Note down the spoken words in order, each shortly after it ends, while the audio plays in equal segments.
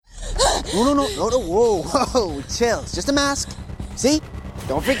No, whoa, chill. It's just a mask. See?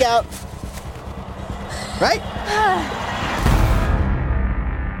 Don't freak out. Right?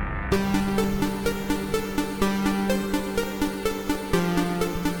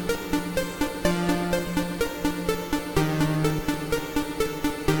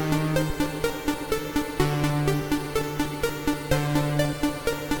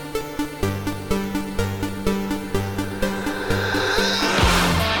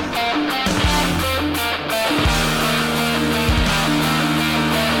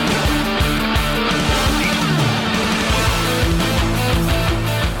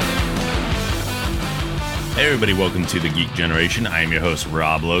 Hey everybody, welcome to The Geek Generation. I am your host,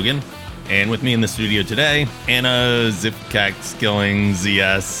 Rob Logan. And with me in the studio today, Anna Zipcack Skilling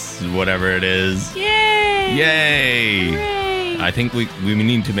ZS, whatever it is. Yay! Yay! Hooray! I think we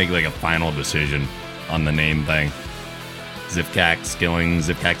need to make like a final decision on the name thing. Zipcack Skilling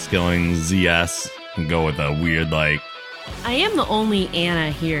ZS. And go with a weird like... I am the only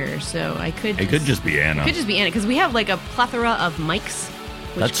Anna here, so I could... It could just be Anna. It could just be Anna, because we have like a plethora of mics,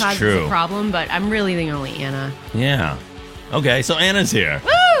 which That's causes true. a problem, but I'm really the only Anna. Yeah. Okay, so Anna's here.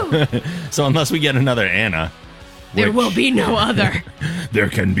 Woo! So unless we get another Anna... There will be no other. There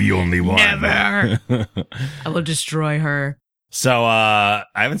can be only one. Never. I will destroy her. So, I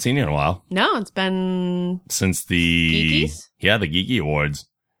haven't seen you in a while. No, it's been... Since the... Geekies? Yeah, the Geeky Awards.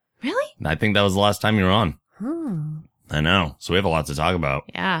 Really? I think that was the last time you were on. Hmm. I know. So we have a lot to talk about.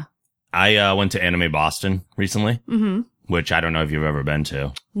 Yeah. I went to Anime Boston recently, Mm-hmm. which I don't know if you've ever been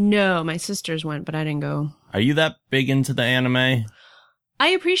to. No, my sisters went, but I didn't go. Are you that big into the anime? I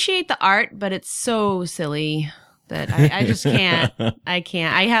appreciate the art, but it's so silly that I just can't. I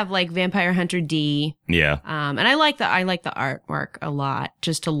can't. I have like Vampire Hunter D. Yeah. And I like the artwork a lot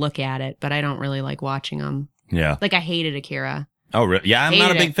just to look at it, but I don't really like watching them. Yeah. Like I hated Akira. Oh, really? Yeah, I'm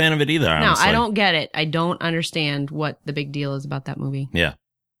not a big fan of it either, honestly. No, I don't get it. I don't understand what the big deal is about that movie. Yeah.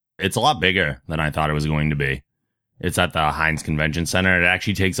 It's a lot bigger than I thought it was going to be. It's at the Heinz Convention Center. It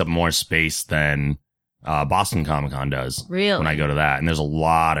actually takes up more space than Boston Comic Con does. Really? When I go to that. And there's a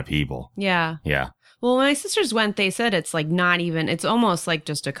lot of people. Yeah. Yeah. Well, when my sisters went, they said it's like not even, it's almost like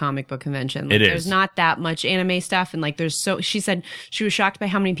just a comic book convention. Like, It is. There's not that much anime stuff. And like she said she was shocked by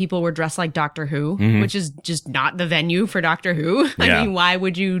how many people were dressed like Doctor Who, which is just not the venue for Doctor Who. Yeah. I mean, why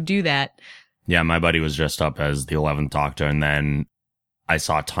would you do that? Yeah, my buddy was dressed up as the 11th Doctor, and then I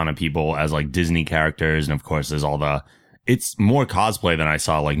saw a ton of people as like Disney characters, and of course there's all it's more cosplay than I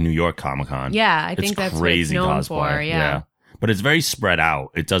saw like New York Comic Con. Yeah, I think that's crazy what it's known cosplay. for. Yeah. But it's very spread out.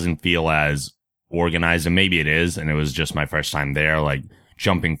 It doesn't feel as organized, and maybe it is, and it was just my first time there, like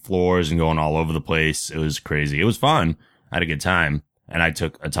jumping floors and going all over the place. It was crazy. It was fun. I had a good time. And I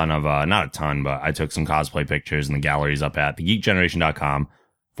took a ton of, not a ton, but I took some cosplay pictures in the galleries up at thegeekgeneration.com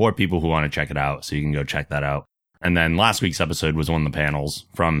for people who want to check it out. So you can go check that out. And then last week's episode was one of the panels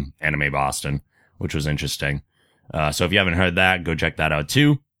from Anime Boston, which was interesting. So if you haven't heard that, go check that out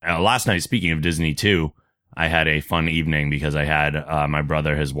too. Last night, speaking of Disney too, I had a fun evening because I had my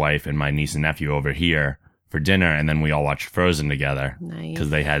brother, his wife, and my niece and nephew over here for dinner. And then we all watched Frozen together because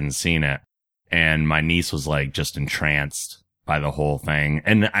they hadn't seen it. And my niece was like just entranced by the whole thing.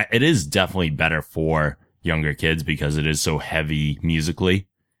 And it is definitely better for younger kids because it is so heavy musically.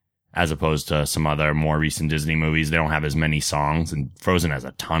 As opposed to some other more recent Disney movies. They don't have as many songs, and Frozen has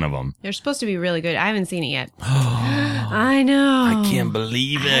a ton of them. They're supposed to be really good. I haven't seen it yet. I know. I can't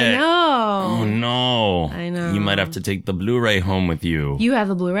believe it. I know. Oh, no. I know. You might have to take the Blu-ray home with you. You have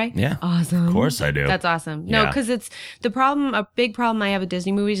the Blu-ray? Yeah. Awesome. Of course I do. That's awesome. No, Yeah. because it's the problem, a big problem I have with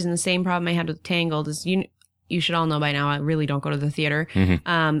Disney movies, and the same problem I had with Tangled is you should all know by now, I really don't go to the theater.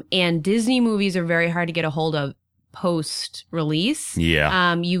 Mm-hmm. And Disney movies are very hard to get a hold of post-release.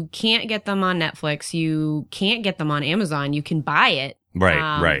 Yeah. You can't get them on Netflix. You can't get them on Amazon. You can buy it.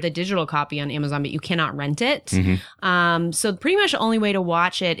 Right. The digital copy on Amazon, but you cannot rent it. Mm-hmm. So pretty much the only way to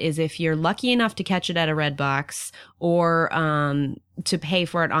watch it is if you're lucky enough to catch it at a Redbox or to pay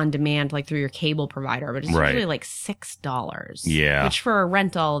for it on demand, like through your cable provider. But it's usually like $6. Yeah. Which for a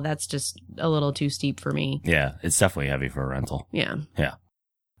rental, that's just a little too steep for me. Yeah. It's definitely heavy for a rental. Yeah. Yeah.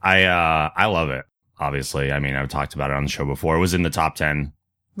 I love it. Obviously. I mean, I've talked about it on the show before. It was in the top 10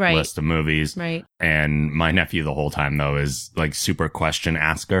 list of movies. Right. And my nephew the whole time, though, is like super question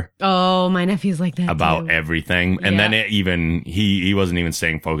asker. Oh, my nephew's like that about too. everything. And then he wasn't even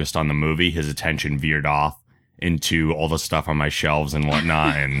staying focused on the movie. His attention veered off into all the stuff on my shelves and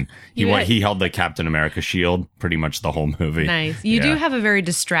whatnot. And he held the Captain America shield pretty much the whole movie. Nice. You do have a very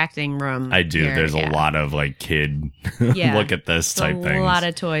distracting room. I do. Here. There's a lot of like kid look at this type things. A lot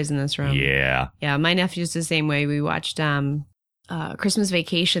of toys in this room. Yeah. Yeah. My nephew's the same way. We watched Christmas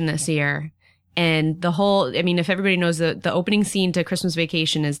Vacation this year. And if everybody knows the opening scene to Christmas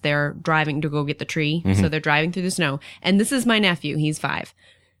Vacation is they're driving to go get the tree. So they're driving through the snow. And this is my nephew. He's 5.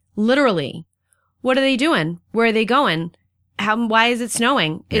 Literally, what are they doing? Where are they going? Why is it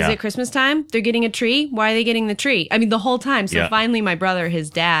snowing? Is it Christmas time? They're getting a tree? Why are they getting the tree? I mean, the whole time. So finally, my brother, his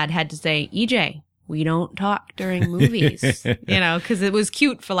dad, had to say, EJ, we don't talk during movies, because it was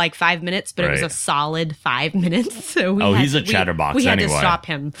cute for like 5 minutes, but it was a solid 5 minutes. So he's a chatterbox we anyway. had to stop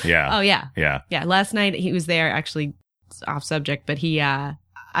him. Yeah. Oh, yeah. Yeah. Yeah. Last night he was there, actually off subject, but I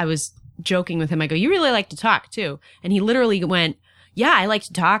was joking with him. I go, you really like to talk too. And he literally went, yeah, I like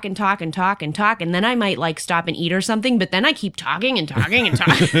to talk and talk and talk and talk. And then I might like stop and eat or something, but then I keep talking and talking and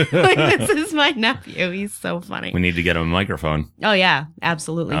talking. Like, this is my nephew. He's so funny. We need to get him a microphone. Oh, yeah,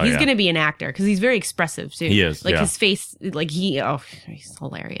 absolutely. He's going to be an actor because he's very expressive too. He is. Like his face, he's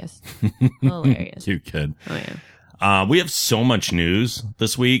hilarious. Hilarious. Cute kid. Oh, yeah. We have so much news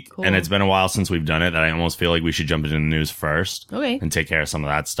this week, and it's been a while since we've done it that I almost feel like we should jump into the news first. Okay. And take care of some of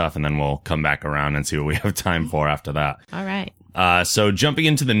that stuff, and then we'll come back around and see what we have time for after that. All right. So jumping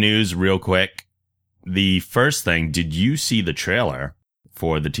into the news real quick, the first thing, did you see the trailer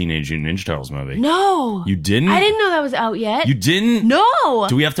for the Teenage Mutant Ninja Turtles movie? No. You didn't? I didn't know that was out yet. You didn't? No.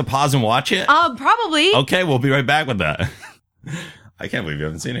 Do we have to pause and watch it? Probably. Okay, we'll be right back with that. I can't believe you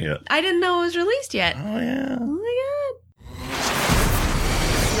haven't seen it yet. I didn't know it was released yet. Oh, yeah. Oh, my God.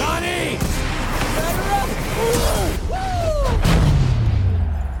 Johnny!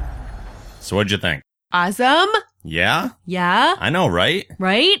 So what'd you think? Awesome. Yeah? Yeah. I know, right?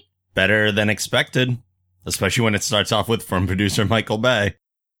 Right? Better than expected. Especially when it starts off with from producer Michael Bay.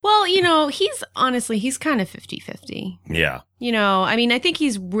 Well, he's kind of 50-50. Yeah. I think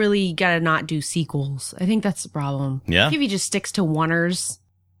he's really got to not do sequels. I think that's the problem. Yeah. If he just sticks to oneers,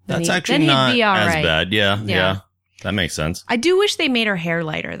 That's actually not as bad. Yeah. That makes sense. I do wish they made her hair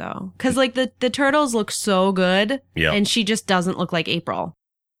lighter, though. Because, the turtles look so good. Yeah. And she just doesn't look like April.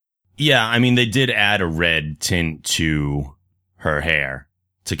 Yeah, I mean, they did add a red tint to her hair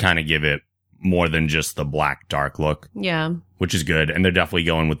to kind of give it more than just the black dark look. Yeah. Which is good. And they're definitely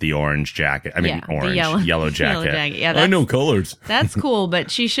going with the orange jacket. I mean, orange, yellow jacket. Yellow jacket. Yeah, I know colors. That's cool,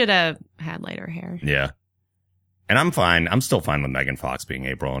 but she should have had lighter hair. Yeah. And I'm fine. I'm still fine with Megan Fox being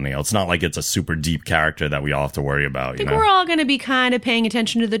April O'Neil. It's not like it's a super deep character that we all have to worry about. I think we're all going to be kind of paying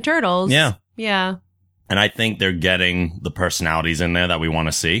attention to the turtles. Yeah. Yeah. And I think they're getting the personalities in there that we want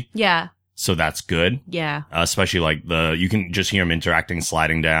to see. Yeah. So that's good. Yeah. Especially you can just hear them interacting,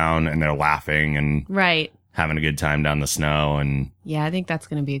 sliding down, and they're laughing and having a good time down the snow. And yeah, I think that's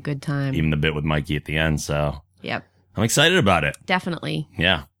going to be a good time. Even the bit with Mikey at the end. So yep. I'm excited about it. Definitely.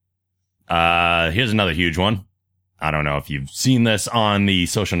 Yeah. Here's another huge one. I don't know if you've seen this on the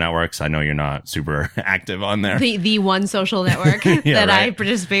social networks. I know you're not super active on there. The one social network that I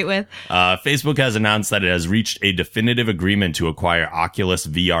participate with. Facebook has announced that it has reached a definitive agreement to acquire Oculus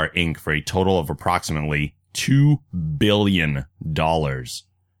VR Inc. for a total of approximately $2 billion. Do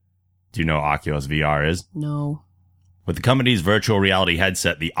you know what Oculus VR is? No. With the company's virtual reality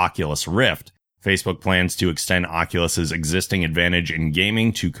headset, the Oculus Rift, Facebook plans to extend Oculus's existing advantage in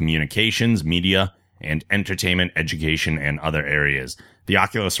gaming to communications, media, and entertainment, education, and other areas. The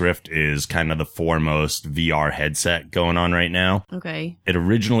Oculus Rift is kind of the foremost VR headset going on right now. Okay. It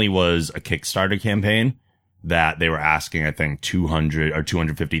originally was a Kickstarter campaign that they were asking, I think, $200,000 or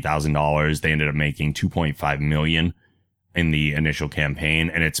 $250,000. They ended up making $2.5 million in the initial campaign,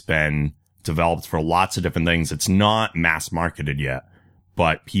 and it's been developed for lots of different things. It's not mass marketed yet,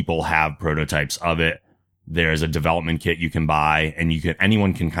 but people have prototypes of it. There's a development kit you can buy, and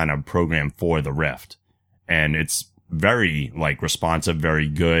anyone can kind of program for the Rift. And it's very responsive, very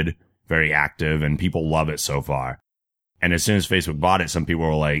good, very active, and people love it so far. And as soon as Facebook bought it, some people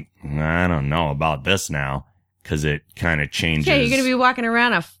were like, I don't know about this now, because it kind of changes. Yeah, you're going to be walking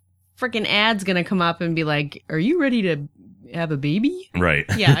around, a freaking ad's going to come up and be like, are you ready to have a baby? Right.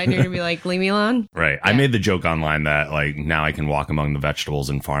 Yeah, and you're going to be like, leave me alone. Right. Yeah. I made the joke online that now I can walk among the vegetables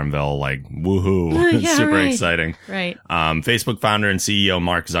in Farmville, woohoo. Yeah, super right. exciting. Right. Facebook founder and CEO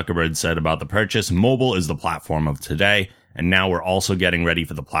Mark Zuckerberg said about the purchase, mobile is the platform of today, and now we're also getting ready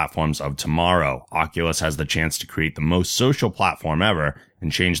for the platforms of tomorrow. Oculus has the chance to create the most social platform ever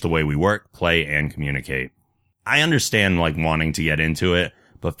and change the way we work, play, and communicate. I understand wanting to get into it,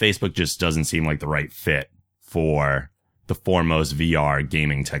 but Facebook just doesn't seem like the right fit for the foremost VR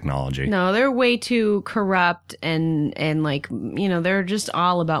gaming technology. No, they're way too corrupt and they're just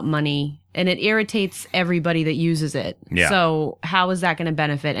all about money, and it irritates everybody that uses it. Yeah. So how is that going to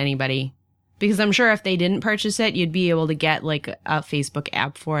benefit anybody? Because I'm sure if they didn't purchase it, you'd be able to get a Facebook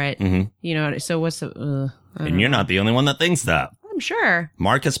app for it. Mm-hmm. So what's the... and you're not the only one that thinks that. I'm sure.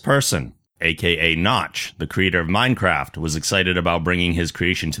 Marcus Persson, aka Notch, the creator of Minecraft, was excited about bringing his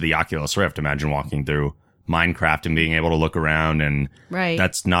creation to the Oculus Rift. Imagine walking through Minecraft and being able to look around, and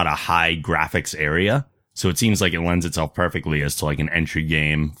that's not a high graphics area. So it seems like it lends itself perfectly as to like an entry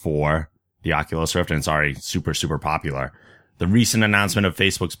game for the Oculus Rift, and it's already super, super popular. The recent announcement of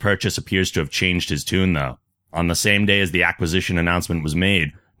Facebook's purchase appears to have changed his tune, though. On the same day as the acquisition announcement was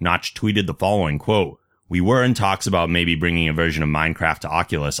made, Notch tweeted the following, quote, "We were in talks about maybe bringing a version of Minecraft to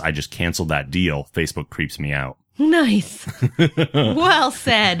Oculus. I just canceled that deal. Facebook creeps me out." Nice. Well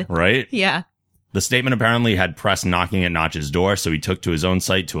said. Right? Yeah. The statement apparently had press knocking at Notch's door, so he took to his own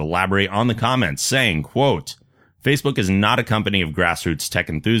site to elaborate on the comments, saying, quote, "Facebook is not a company of grassroots tech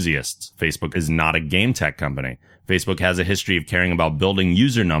enthusiasts. Facebook is not a game tech company. Facebook has a history of caring about building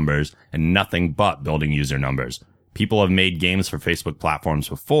user numbers and nothing but building user numbers. People have made games for Facebook platforms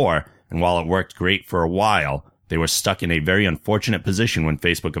before, and while it worked great for a while, they were stuck in a very unfortunate position when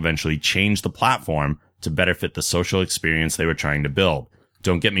Facebook eventually changed the platform to better fit the social experience they were trying to build.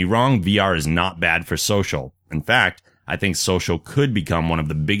 Don't get me wrong, VR is not bad for social. In fact, I think social could become one of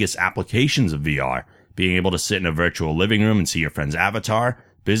the biggest applications of VR. Being able to sit in a virtual living room and see your friend's avatar,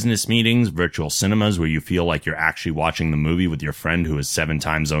 business meetings, virtual cinemas where you feel like you're actually watching the movie with your friend who is 7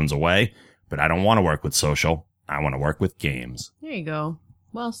 time zones away. But I don't want to work with social. I want to work with games." There you go.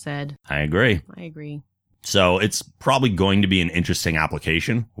 Well said. I agree. I agree. So it's probably going to be an interesting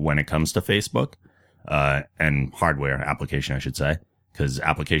application when it comes to Facebook, and hardware application, I should say, because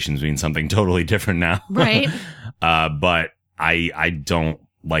applications mean something totally different now. Right. But I don't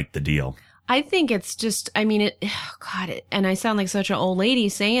like the deal. I think it's just, I mean, and I sound like such an old lady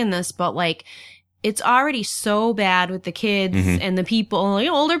saying this, but like, it's already so bad with the kids and the people,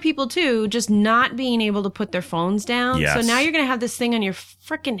 older people too, just not being able to put their phones down. Yes. So now you're going to have this thing on your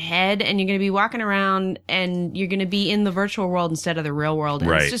freaking head and you're going to be walking around and you're going to be in the virtual world instead of the real world.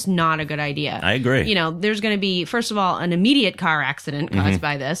 And it's just not a good idea. I agree. There's going to be, first of all, an immediate car accident caused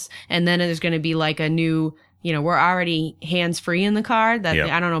by this. And then there's going to be like a new, we're already hands-free in the car.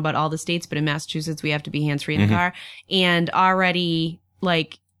 I don't know about all the states, but in Massachusetts, we have to be hands-free in the car. And already,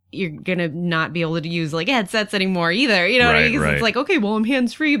 like, you're going to not be able to use, like, headsets anymore either. You know what I mean? Because it's like, okay, well, I'm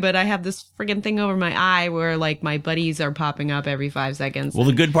hands-free, but I have this friggin' thing over my eye where, like, my buddies are popping up every 5 seconds. Well,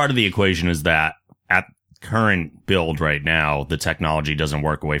 the good part of the equation is that at current build right now, the technology doesn't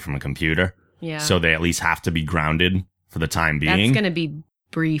work away from a computer. Yeah. So they at least have to be grounded for the time being. That's going to be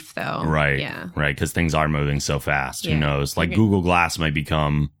brief, though. Right. Yeah. Right. Because things are moving so fast. Who knows? Like Google Glass might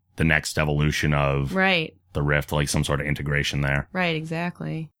become the next evolution of the Rift, like some sort of integration there. Right.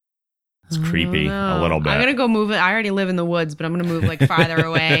 Exactly. It's creepy a little bit. I'm going to go move it. I already live in the woods, but I'm going to move like farther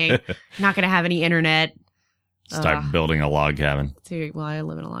away. Not going to have any internet. Start building a log cabin. Well, I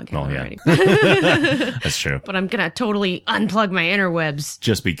live in a log cabin already. That's true. But I'm going to totally unplug my interwebs.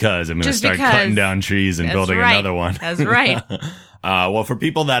 Just because I'm going to start cutting down trees and building another one. That's right. Well, for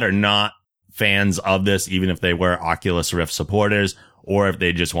people that are not fans of this, even if they were Oculus Rift supporters, or if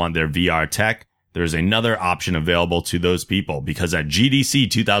they just want their VR tech, there's another option available to those people, because at GDC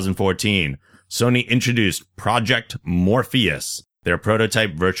 2014, Sony introduced Project Morpheus, their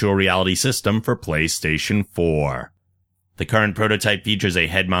prototype virtual reality system for PlayStation 4. The current prototype features a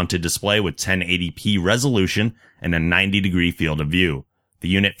head-mounted display with 1080p resolution and a 90-degree field of view. The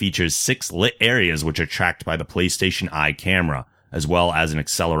unit features 6 lit areas which are tracked by the PlayStation Eye camera, as well as an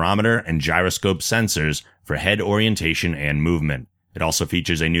accelerometer and gyroscope sensors for head orientation and movement. It also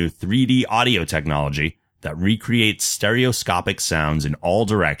features a new 3D audio technology that recreates stereoscopic sounds in all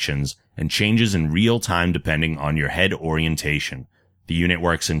directions and changes in real time depending on your head orientation. The unit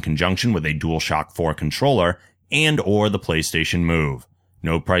works in conjunction with a DualShock 4 controller and or the PlayStation Move.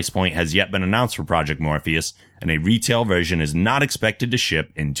 No price point has yet been announced for Project Morpheus, and a retail version is not expected to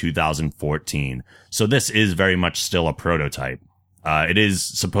ship in 2014. So this is very much still a prototype. It is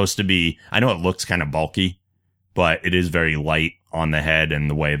supposed to be, I know it looks kind of bulky, but it is very light on the head and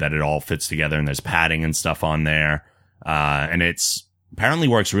the way that it all fits together, and there's padding and stuff on there. And it's apparently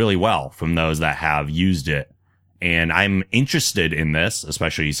works really well from those that have used it. And I'm interested in this,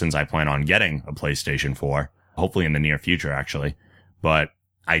 especially since I plan on getting a PlayStation 4, hopefully in the near future, actually. But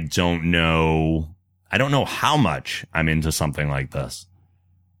I don't know how much I'm into something like this.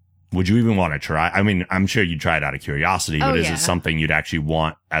 Would you even want to try? I mean, I'm sure you'd try it out of curiosity, but is it something you'd actually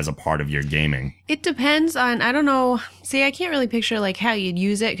want as a part of your gaming? It depends on, I don't know. See, I can't really picture like how you'd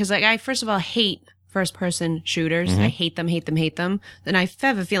use it, because like I first of all hate first-person shooters. I hate them. And I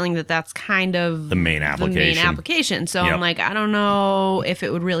have a feeling that that's kind of the main application. So I'm like, I don't know if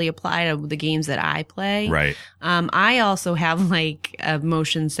it would really apply to the games that I play. Right. I also have like a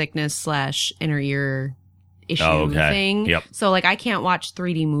motion sickness / inner ear issue thing. Yep. So like I can't watch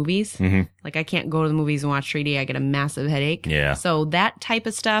 3D movies. Mm-hmm. Like I can't go to the movies and watch 3D. I get a massive headache. Yeah. So that type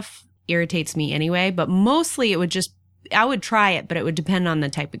of stuff irritates me anyway. But mostly I would try it, but it would depend on the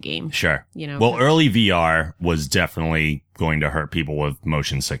type of game. Sure. You know. Well, early VR was definitely going to hurt people with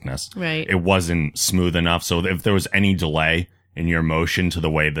motion sickness. Right. It wasn't smooth enough. So if there was any delay in your motion to the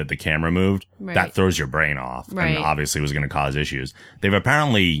way that the camera moved, that throws your brain off. Right. And obviously was going to cause issues. They've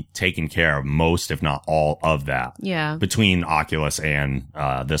apparently taken care of most, if not all of that. Yeah. Between Oculus and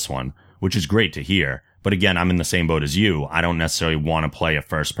this one, which is great to hear. But again, I'm in the same boat as you. I don't necessarily want to play a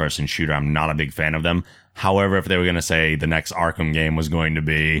first person shooter. I'm not a big fan of them. However, if they were going to say the next Arkham game was going to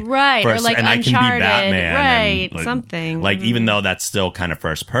be right, first, or like and Uncharted, I can be Batman, right, and, like, something. like even though that's still kind of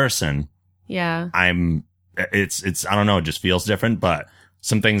first person, yeah, it's I don't know, it just feels different. But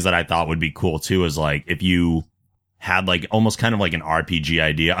some things that I thought would be cool too is like if you had like almost kind of like an RPG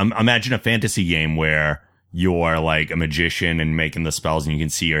idea. Imagine a fantasy game where you're like a magician and making the spells and you can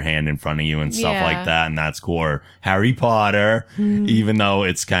see your hand in front of you and stuff like that. And that's cool. Or Harry Potter, even though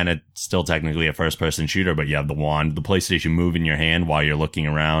it's kind of still technically a first person shooter, but you have the wand, the PlayStation Move in your hand while you're looking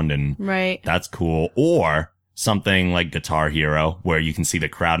around, and that's cool. Or something like Guitar Hero where you can see the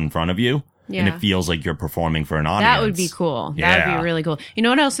crowd in front of you. And it feels like you're performing for an audience. That would be cool. Yeah. That would be really cool. You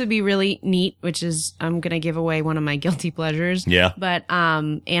know what else would be really neat, which is I'm going to give away one of my guilty pleasures. Yeah. But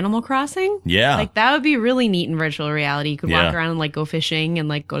Animal Crossing? Yeah. Like that would be really neat in virtual reality. You could walk around and like go fishing and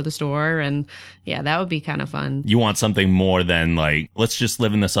like go to the store, and yeah, that would be kind of fun. You want something more than like, let's just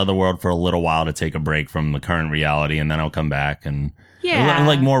live in this other world for a little while to take a break from the current reality and then I'll come back and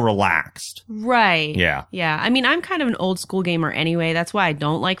like more relaxed. Right. Yeah. Yeah. I mean, I'm kind of an old school gamer anyway. That's why I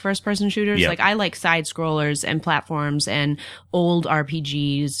don't like first person shooters. Yep. Like I like side scrollers and platforms and old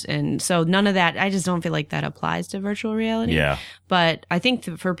RPGs. And so none of that, I just don't feel like that applies to virtual reality. Yeah. But I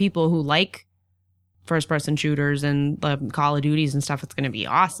think for people who like first person shooters and the Call of Duties and stuff, it's going to be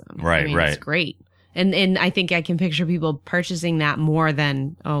awesome. Right. I mean, right. It's great. And I think I can picture people purchasing that more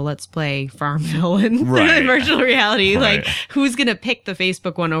than, oh, let's play Farmville in virtual reality. Right. Like, who's going to pick the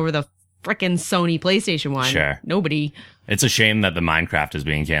Facebook one over the frickin' Sony PlayStation one? Sure. Nobody. It's a shame that the Minecraft is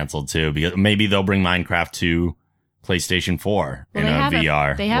being canceled too, because maybe they'll bring Minecraft to PlayStation 4 in a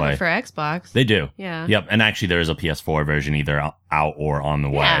VR They have way. it for Xbox. They do. Yeah. Yep. And actually there is a PS4 version either out or on the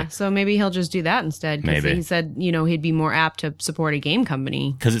way. Yeah. So maybe he'll just do that instead. Because Maybe. he said, you know, he'd be more apt to support a game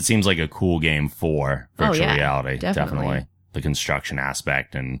company. Because it seems like a cool game for virtual reality. Definitely. The construction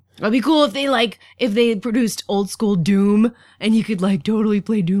aspect and It'd be cool if they produced old school Doom and you could like totally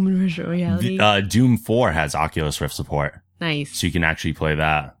play Doom in virtual reality. Doom 4 has Oculus Rift support. Nice. So you can actually play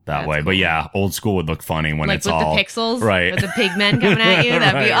that way. Cool. But yeah, old school would look funny when like it's with all the pixels, right? With the pigmen coming at you,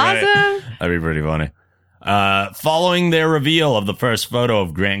 that'd be awesome. Right. That'd be pretty funny. Following their reveal of the first photo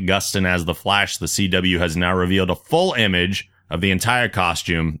of Grant Gustin as the Flash, the CW has now revealed a full image of the entire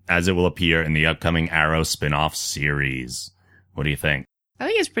costume as it will appear in the upcoming Arrow spin-off series. What do you think? I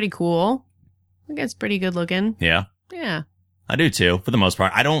think it's pretty cool. I think it's pretty good looking. Yeah. Yeah. I do too, for the most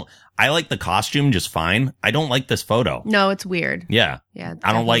part. I like the costume just fine. I don't like this photo. No, it's weird. Yeah. Yeah.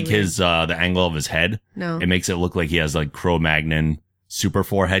 I don't like weird. his, the angle of his head. No. It makes it look like he has like Cro-Magnon super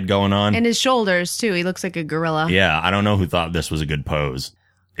forehead going on. And his shoulders too. He looks like a gorilla. Yeah. I don't know who thought this was a good pose.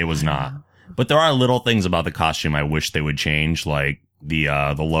 It was not. But there are little things about the costume I wish they would change. Like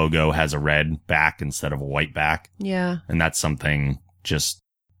the logo has a red back instead of a white back. Yeah. And that's something just,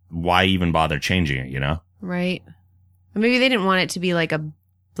 why even bother changing it, you know? Right. Or maybe they didn't want it to be like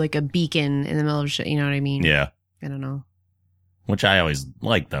a beacon in the middle of shit. You know what I mean? Yeah. I don't know. Which I always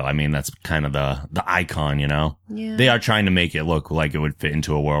like, though. I mean, that's kind of the icon, you know? Yeah. They are trying to make it look like it would fit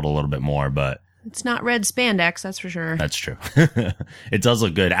into a world a little bit more, but it's not red spandex, that's for sure. that's true. It does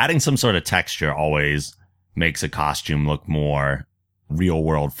look good. Adding some sort of texture always makes a costume look more real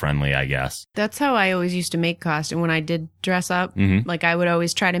world friendly, I guess. That's how I always used to make costume when I did dress up. Mm-hmm. Like I would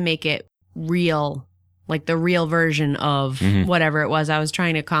always try to make it real, like the real version of whatever it was I was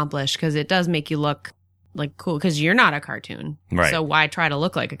trying to accomplish, because it does make you look like cool, because you're not a cartoon. Right. So why try to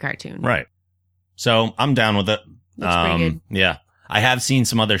look like a cartoon? Right. So I'm down with it. Looks pretty good. Yeah. I have seen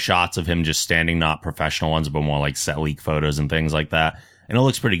some other shots of him just standing, not professional ones, but more like set leak photos and things like that. And it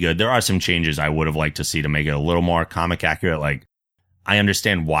looks pretty good. There are some changes I would have liked to see to make it a little more comic accurate. Like, I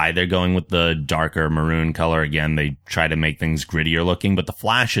understand why they're going with the darker maroon color. Again, they try to make things grittier looking, but the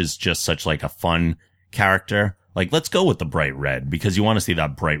Flash is just such like a fun character. Like, let's go with the bright red, because you want to see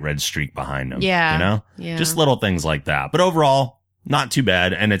that bright red streak behind him. Yeah. You know? Yeah. Just little things like that. But overall, not too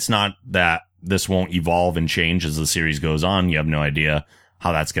bad. And it's not that this won't evolve and change as the series goes on. You have no idea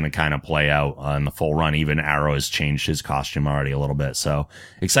how that's going to kind of play out in the full run. Even Arrow has changed his costume already a little bit. So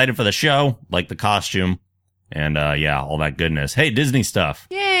excited for the show, like the costume. and yeah, all that goodness. Hey, Disney stuff.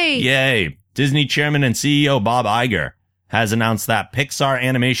 Yay! Yay! Disney chairman and CEO Bob Iger has announced that Pixar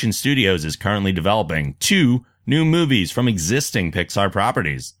Animation Studios is currently developing 2 new movies from existing Pixar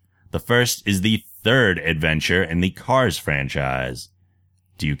properties. The first is the 3rd adventure in the Cars franchise.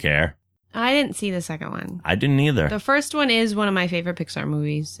 Do you care? I didn't see the second one. I didn't either. The first one is one of my favorite Pixar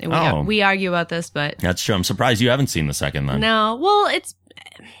movies. And we argue about this, but... That's true. I'm surprised you haven't seen the second then. No. Well,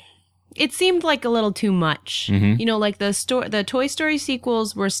 it seemed like a little too much. Mm-hmm. You know, like the Toy Story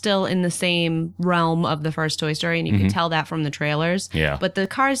sequels were still in the same realm of the first Toy Story, and you could tell that from the trailers. Yeah. But the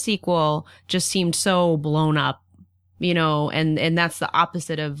Cars sequel just seemed so blown up, you know, and that's the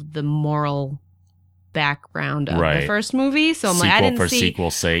opposite of the moral background of the first movie. So I'm like, I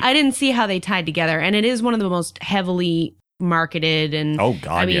didn't see how they tied together. And it is one of the most heavily marketed, and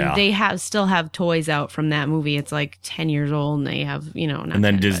they still have toys out from that movie. It's like 10 years old, and they have, you know, and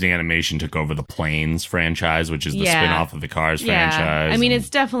then Disney Animation took over the Planes franchise, which is the spin-off of the Cars franchise. I mean, it's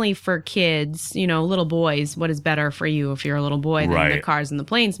definitely for kids, you know, little boys. What is better for you if you're a little boy than the Cars and the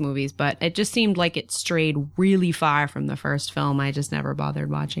Planes movies? But it just seemed like it strayed really far from the first film. I just never bothered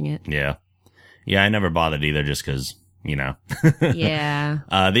watching it. Yeah, I never bothered either, just because, you know. Yeah.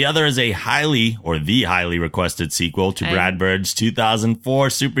 The other is the highly requested sequel to Brad Bird's 2004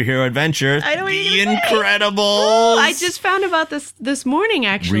 superhero adventure, The Incredibles. I just found about this morning,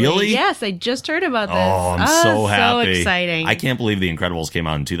 actually. Really? Yes, I just heard about this. Oh, I'm so happy. So exciting. I can't believe The Incredibles came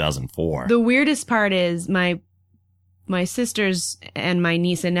out in 2004. The weirdest part is my sisters and my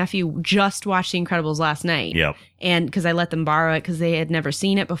niece and nephew just watched The Incredibles last night. Yep. And because I let them borrow it because they had never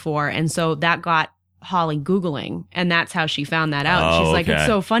seen it before. And so that got Holly Googling, and that's how she found that out. She's like, it's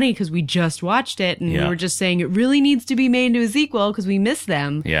so funny because we just watched it, and we were just saying it really needs to be made into a sequel because we miss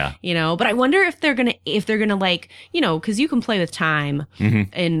them. Yeah. You know, but I wonder if they're gonna like, you know, because you can play with time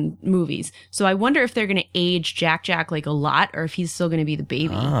in movies. So I wonder if they're gonna age Jack like a lot, or if he's still gonna be the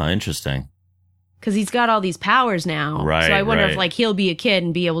baby. Oh, interesting. Because he's got all these powers now. Right. So I wonder if like he'll be a kid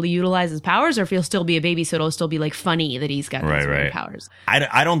and be able to utilize his powers, or if he'll still be a baby, so it'll still be like funny that he's got these weird powers.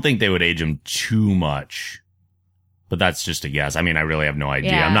 I don't think they would age him too much, but that's just a guess. I mean, I really have no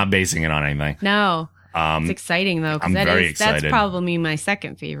idea. Yeah. I'm not basing it on anything. No. It's exciting though, because that's probably my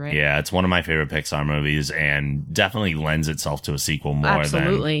second favorite. Yeah, it's one of my favorite Pixar movies, and definitely lends itself to a sequel more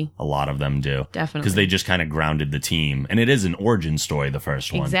than a lot of them do. Definitely. Because they just kind of grounded the team. And it is an origin story, the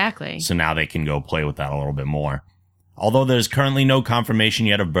first one. Exactly. So now they can go play with that a little bit more. Although there's currently no confirmation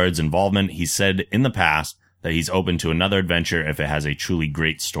yet of Bird's involvement, he said in the past that he's open to another adventure if it has a truly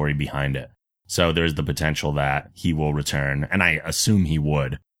great story behind it. So there's the potential that he will return, and I assume he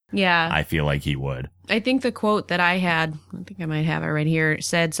would. Yeah. I feel like he would. I think the quote that I had, I think I might have it right here,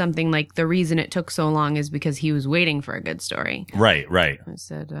 said something like, the reason it took so long is because he was waiting for a good story. Right. I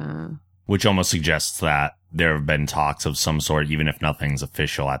said, which almost suggests that there have been talks of some sort, even if nothing's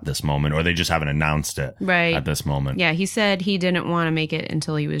official at this moment, or they just haven't announced it at this moment. Yeah, he said he didn't want to make it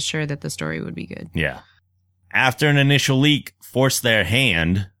until he was sure that the story would be good. Yeah. After an initial leak forced their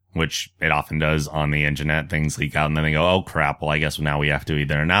hand, which it often does on the internet, things leak out and then they go, oh crap, well I guess now we have to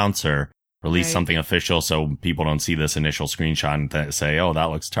either announce or release something official so people don't see this initial screenshot and say, oh, that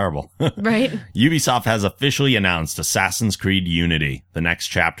looks terrible. Right. Ubisoft has officially announced Assassin's Creed Unity, the next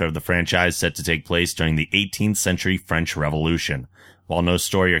chapter of the franchise set to take place during the 18th century French Revolution. While no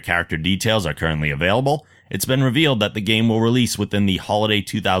story or character details are currently available, it's been revealed that the game will release within the holiday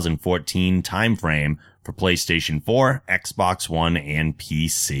 2014 timeframe for PlayStation 4, Xbox One, and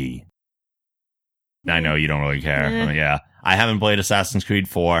PC. I know you don't really care. Yeah. I haven't played Assassin's Creed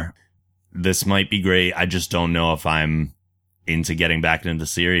 4. This might be great. I just don't know if I'm into getting back into the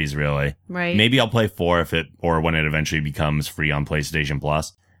series, really. Right. Maybe I'll play 4 or when it eventually becomes free on PlayStation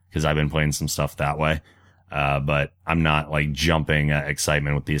Plus, because I've been playing some stuff that way. But I'm not like jumping at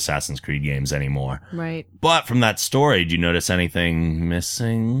excitement with the Assassin's Creed games anymore. Right. But from that story, did you notice anything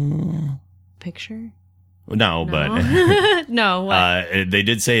missing? Picture? No, but no. What? They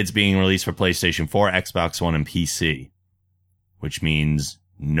did say it's being released for PlayStation 4, Xbox One, and PC, which means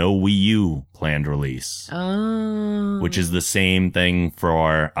no Wii U planned release. Oh. Which is the same thing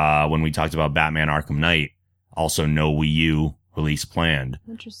for when we talked about Batman Arkham Knight. Also, no Wii U release planned.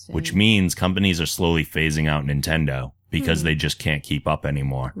 Interesting. Which means companies are slowly phasing out Nintendo because they just can't keep up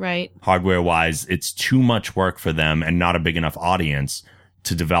anymore. Right. Hardware-wise, it's too much work for them and not a big enough audience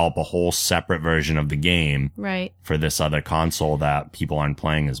to develop a whole separate version of the game for this other console that people aren't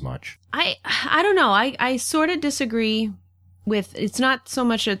playing as much. I don't know. I sort of disagree with, it's not so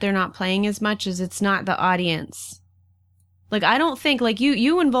much that they're not playing as much as it's not the audience Like, I don't think, like,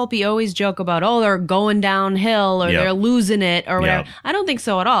 you and Volpe always joke about, oh, they're going downhill or they're losing it or whatever. I don't think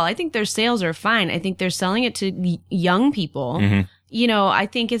so at all. I think their sales are fine. I think they're selling it to young people. Mm-hmm. You know, I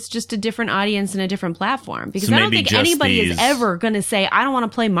think it's just a different audience and a different platform. Because I don't think anybody is ever going to say, I don't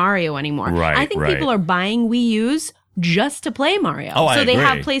want to play Mario anymore. Right, I think people are buying Wii U's just to play Mario. Oh, so they agree.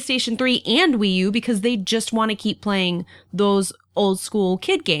 have PlayStation 3 and Wii U because they just want to keep playing those old school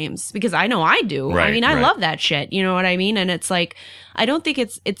kid games, because I know I do. Right, I mean, I right. love that shit. You know what I mean? And it's like, I don't think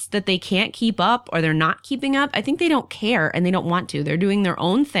it's that they can't keep up or they're not keeping up. I think they don't care and they don't want to. They're doing their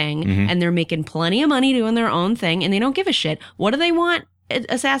own thing and they're making plenty of money doing their own thing and they don't give a shit. What do they want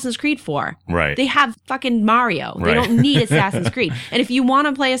Assassin's Creed for? Right. They have fucking Mario. They don't need Assassin's Creed. And if you want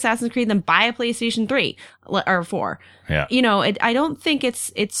to play Assassin's Creed, then buy a PlayStation 3 or 4. Yeah. You know, I don't think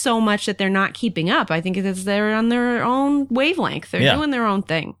it's so much that they're not keeping up. I think it's they're on their own wavelength. They're doing their own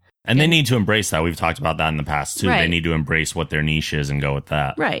thing. And they need to embrace that. We've talked about that in the past too. Right. They need to embrace what their niche is and go with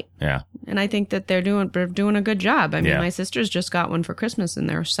that. Right. Yeah. And I think that they're doing a good job. I mean, my sisters just got one for Christmas and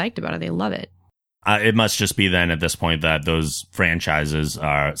they're psyched about it. They love it. It must just be then at this point that those franchises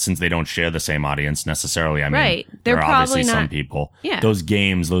are, since they don't share the same audience necessarily. I mean, Right. There They're are obviously probably some not- people. Yeah. Those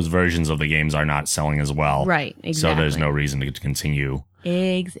games, those versions of the games are not selling as well. Right. So Exactly. there's no reason to continue.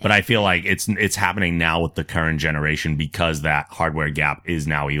 Exactly. But I feel like it's happening now with the current generation because that hardware gap is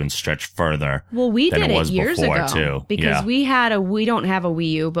now even stretched further. Well, we than did it it was years before, ago too. because Yeah. we don't have a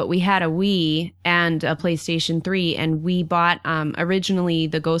Wii U, but we had a Wii and a PlayStation 3, and we bought originally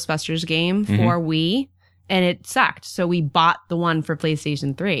the Ghostbusters game for Wii, and it sucked. So we bought the one for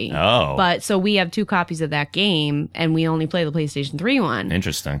PlayStation 3. Oh. But so we have 2 copies of that game, and we only play the PlayStation 3 one.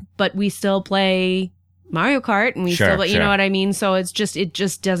 Interesting. But we still play Mario Kart, and we Sure, still, you sure. know what I mean? So it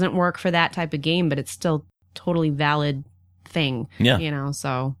just doesn't work for that type of game, but it's still totally valid thing. Yeah. You know,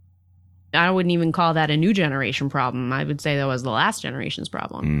 so I wouldn't even call that a new generation problem. I would say that was the last generation's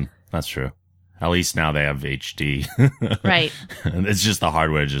problem. That's true. At least now they have HD. Right. It's just the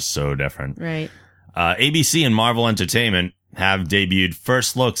hardware is just so different. Right. ABC and Marvel Entertainment have debuted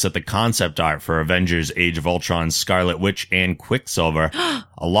first looks at the concept art for Avengers Age of Ultron's Scarlet Witch and Quicksilver,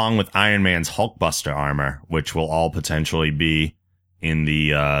 along with Iron Man's Hulkbuster armor, which will all potentially be in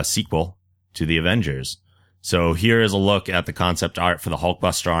the sequel to the Avengers. So here is a look at the concept art for the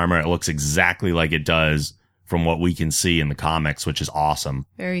Hulkbuster armor. It looks exactly like it does from what we can see in the comics, which is awesome.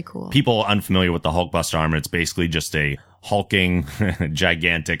 Very cool. People unfamiliar with the Hulkbuster armor, it's basically just a hulking,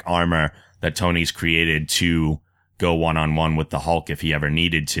 gigantic armor that Tony's created to go one-on-one with the Hulk if he ever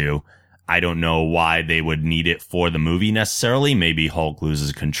needed to. I don't know why they would need it for the movie necessarily. Maybe Hulk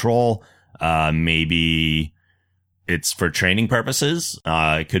loses control. Maybe it's for training purposes.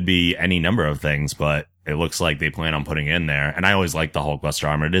 It could be any number of things, but it looks like they plan on putting it in there. And I always like the Hulkbuster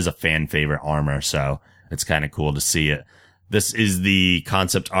armor. It is a fan favorite armor, so it's kind of cool to see it. This is the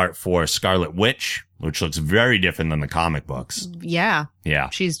concept art for Scarlet Witch, which looks very different than the comic books. Yeah. Yeah.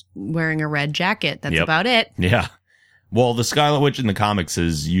 She's wearing a red jacket. That's Yep. about it. Yeah. Well, the Scarlet Witch in the comics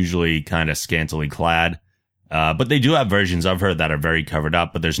is usually kind of scantily clad. But they do have versions of her that are very covered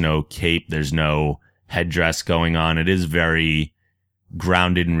up, but there's no cape. There's no headdress going on. It is very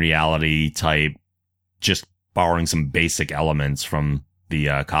grounded in reality type, just borrowing some basic elements from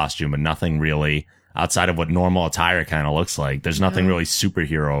the costume, but nothing really outside of what normal attire kind of looks like. There's nothing really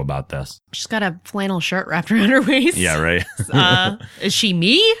superhero about this. She's got a flannel shirt wrapped around her waist. Yeah, right. Is she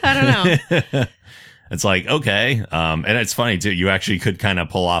me? I don't know. It's like, okay. And it's funny too. You actually could kind of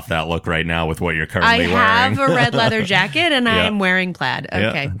pull off that look right now with what you're currently wearing. I have a red leather jacket and Yeah. I'm wearing plaid.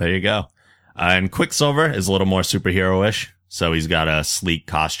 Okay. Yeah, there you go. And Quicksilver is a little more superhero-ish. So he's got a sleek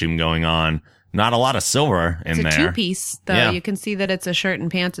costume going on. Not a lot of silver in It's a there. 2-piece, though. Yeah. You can see that it's a shirt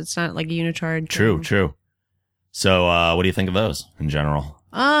and pants. It's not like a unitard. True. So, what do you think of those in general?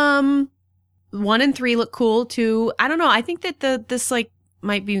 1 and 3 look cool too. I don't know. I think that this like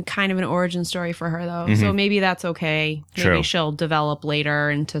might be kind of an origin story for her though. So maybe that's okay. Maybe True. she'll develop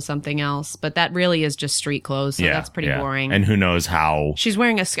later into something else. But that really is just street clothes. So that's pretty boring. And who knows how. She's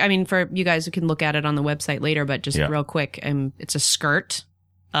wearing I mean, for you guys who can look at it on the website later, but just real quick, it's a skirt,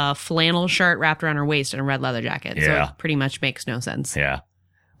 a flannel shirt wrapped around her waist, and a red leather jacket. So Yeah. it pretty much makes no sense. Yeah.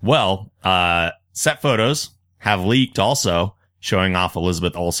 Well, set photos have leaked also showing off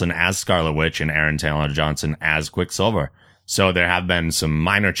Elizabeth Olsen as Scarlet Witch and Aaron Taylor Johnson as Quicksilver. So there have been some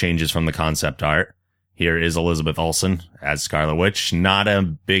minor changes from the concept art. Here is Elizabeth Olsen as Scarlet Witch. Not a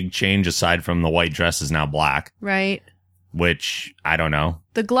big change aside from the white dress is now black, Right. which I don't know.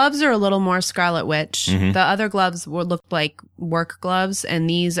 The gloves are a little more Scarlet Witch. Mhm. The other gloves looked like work gloves, and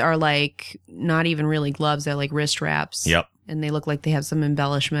these are like not even really gloves. They're like wrist wraps. Yep. And they look like they have some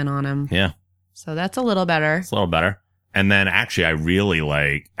embellishment on them. Yeah. So that's a little better. It's a little better. And then actually, I really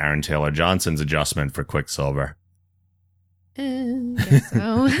like Aaron Taylor Johnson's adjustment for Quicksilver. Guess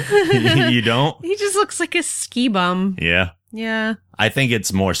so. You don't? He just looks like a ski bum. Yeah. Yeah. I think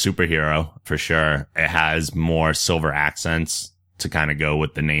it's more superhero for sure. It has more silver accents to kind of go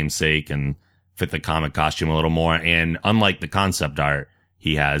with the namesake and fit the comic costume a little more. And unlike the concept art,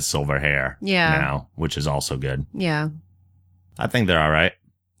 he has silver hair now, which is also good. Yeah. I think they're all right.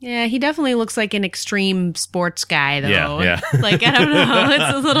 Yeah, he definitely looks like an extreme sports guy, though. Yeah. Like, I don't know.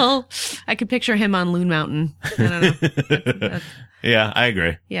 It's a little... I could picture him on Loon Mountain. I don't know. That's, yeah, I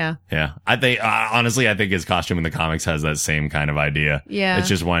agree. yeah. Yeah. I think, honestly, I think his costume in the comics has that same kind of idea. Yeah. It's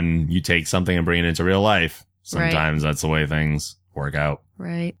just when you take something and bring it into real life, sometimes that's the way things work out.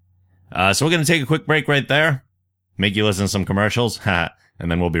 Right. So we're going to take a quick break right there, make you listen to some commercials, and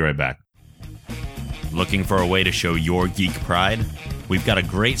then we'll be right back. Looking for a way to show your geek pride? We've got a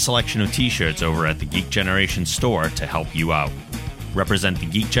great selection of t-shirts over at the Geek Generation store to help you out. Represent the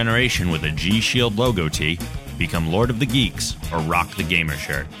Geek Generation with a G-Shield logo tee, become Lord of the Geeks, or rock the gamer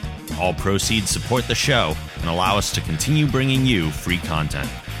shirt. All proceeds support the show and allow us to continue bringing you free content.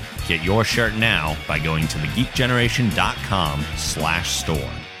 Get your shirt now by going to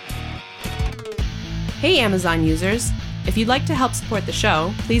thegeekgeneration.com/store. Hey, Amazon users. If you'd like to help support the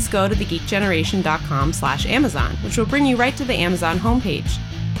show, please go to thegeekgeneration.com/Amazon, which will bring you right to the Amazon homepage.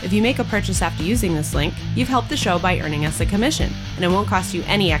 If you make a purchase after using this link, you've helped the show by earning us a commission, and it won't cost you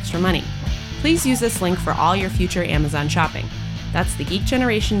any extra money. Please use this link for all your future Amazon shopping. That's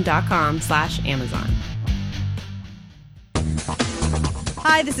thegeekgeneration.com/Amazon.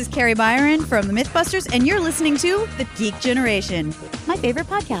 Hi, this is Carrie Byron from the Mythbusters, and you're listening to The Geek Generation, my favorite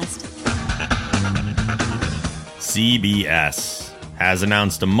podcast. CBS has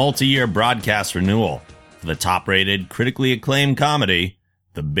announced a multi-year broadcast renewal for the top-rated, critically acclaimed comedy,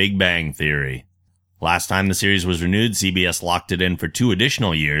 The Big Bang Theory. Last time the series was renewed, CBS locked it in for 2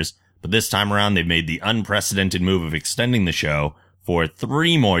 additional years, but this time around they've made the unprecedented move of extending the show for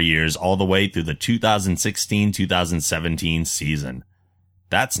 3 more years all the way through the 2016-2017 season.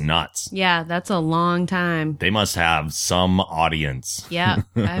 That's nuts. Yeah, that's a long time. They must have some audience. Yeah,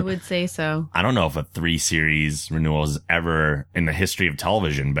 I would say so. I don't know if a 3-series renewal has ever in the history of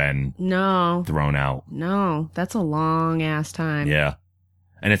television been thrown out. No, that's a long ass time. Yeah.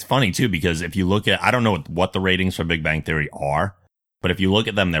 And it's funny too, because if you look at, I don't know what the ratings for Big Bang Theory are, but if you look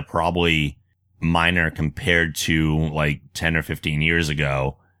at them, they're probably minor compared to like 10 or 15 years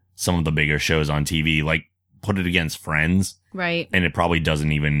ago, some of the bigger shows on TV, like put it against Friends. Right. And it probably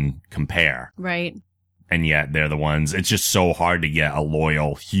doesn't even compare. Right. And yet they're the ones, it's just so hard to get a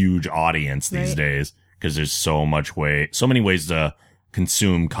loyal, huge audience these days because there's so many ways to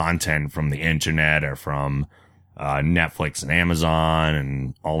consume content from the internet or from Netflix and Amazon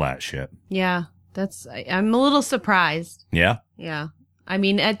and all that shit. Yeah. I'm a little surprised. Yeah. Yeah. I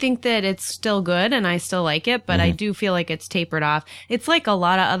mean, I think that it's still good and I still like it, but I do feel like it's tapered off. It's like a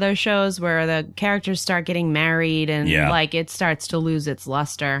lot of other shows where the characters start getting married and like it starts to lose its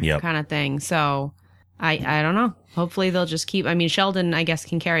luster kind of thing. So I don't know. Hopefully they'll just keep, I mean, Sheldon, I guess,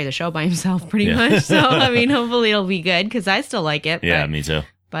 can carry the show by himself pretty much. So, I mean, hopefully it'll be good because I still like it. Yeah, me too.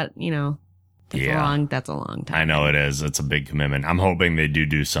 But, you know, that's a long time. I know it is. It's a big commitment. I'm hoping they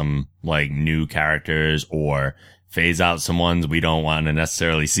do some like new characters or phase out some ones we don't want to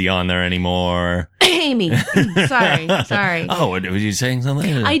necessarily see on there anymore. Amy. Sorry. Oh, was you saying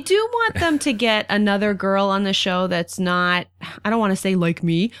something? I do want them to get another girl on the show that's not, I don't want to say like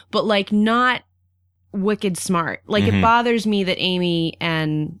me, but like not wicked smart. Like it bothers me that Amy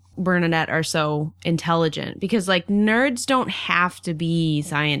and Bernadette are so intelligent because like nerds don't have to be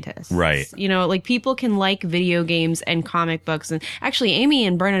scientists. Right. You know, like people can like video games and comic books, and actually Amy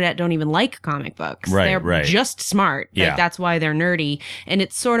and Bernadette don't even like comic books. They're just smart. Yeah. Like that's why they're nerdy. And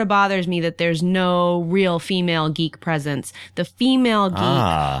it sort of bothers me that there's no real female geek presence. The female geek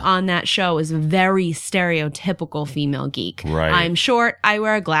on that show is very stereotypical female geek. Right. I'm short, I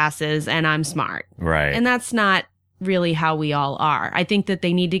wear glasses, and I'm smart. Right. And that's not really how we all are. I think that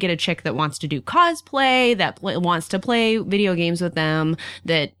they need to get a chick that wants to do cosplay, that wants to play video games with them,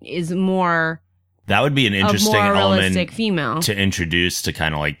 that is more... That would be an interesting element female to introduce to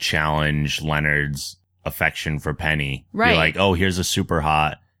kind of like challenge Leonard's affection for Penny. Right. Be like, oh, here's a super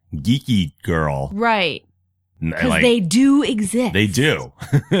hot geeky girl. Right. Because like, they do exist. They do.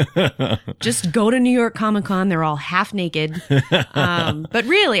 Just go to New York Comic Con. They're all half naked. But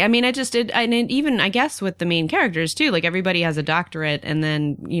really, I mean, even I guess with the main characters too, like everybody has a doctorate and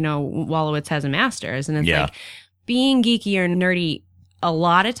then, you know, Wolowitz has a master's. And it's like being geeky or nerdy a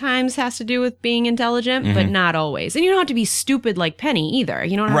lot of times has to do with being intelligent, but not always. And you don't have to be stupid like Penny either.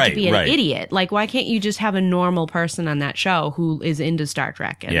 You don't have to be an idiot. Like, why can't you just have a normal person on that show who is into Star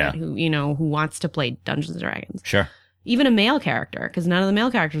Trek and who, you know, who wants to play Dungeons and Dragons? Sure. Even a male character, because none of the male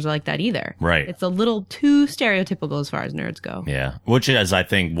characters are like that either. Right. It's a little too stereotypical as far as nerds go. Yeah. Which is, I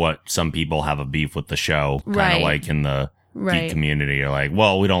think, what some people have a beef with the show, kind of like in the geek community. You're like,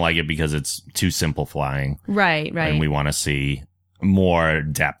 well, we don't like it because it's too simplifying. Right. And we want to see more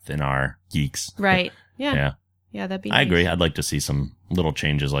depth in our geeks. Right. Yeah. Yeah, that'd be I agree. I'd like to see some little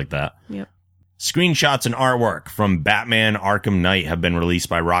changes like that. Yep. Screenshots and artwork from Batman Arkham Knight have been released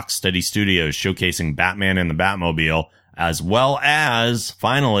by Rocksteady Studios, showcasing Batman and the Batmobile, as well as,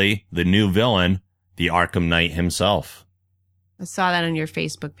 finally, the new villain, the Arkham Knight himself. I saw that on your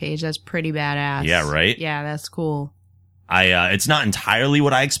Facebook page. That's pretty badass. Yeah, right? Yeah, that's cool. It's not entirely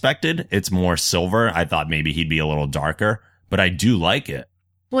what I expected. It's more silver. I thought maybe he'd be a little darker, but I do like it.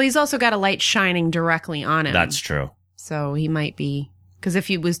 Well, he's also got a light shining directly on him. That's true. So he might be... Because if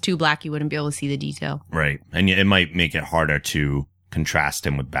he was too black, you wouldn't be able to see the detail. Right. And it might make it harder to contrast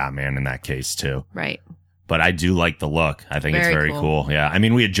him with Batman in that case, too. Right. But I do like the look. I think it's very cool. Yeah. I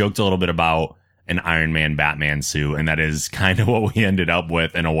mean, we had joked a little bit about an Iron Man Batman suit, and that is kind of what we ended up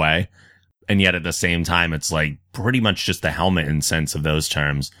with in a way. And yet at the same time, it's like pretty much just the helmet in sense of those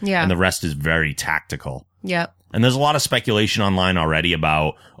terms. Yeah. And the rest is very tactical. Yep. And there's a lot of speculation online already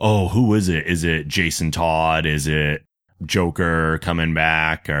about, oh, who is it? Is it Jason Todd? Is it Joker coming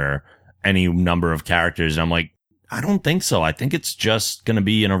back, or any number of characters? And I'm like, I don't think so. I think it's just going to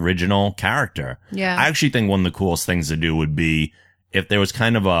be an original character. Yeah. I actually think one of the coolest things to do would be if there was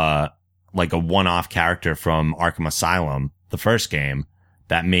kind of a one-off character from Arkham Asylum, the first game,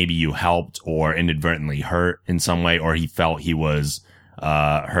 that maybe you helped or inadvertently hurt in some way, or he felt he was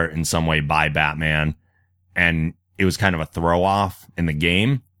hurt in some way by Batman, and it was kind of a throw-off in the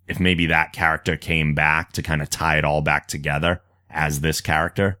game. If maybe that character came back to kind of tie it all back together as this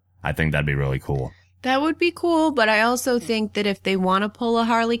character, I think that'd be really cool. That would be cool, but I also think that if they want to pull a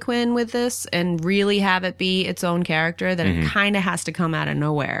Harley Quinn with this and really have it be its own character, then it kind of has to come out of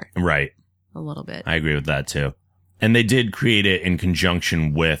nowhere. Right. A little bit. I agree with that too. And they did create it in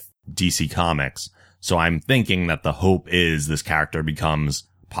conjunction with DC Comics. So I'm thinking that the hope is this character becomes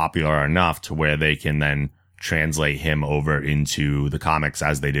popular enough to where they can then translate him over into the comics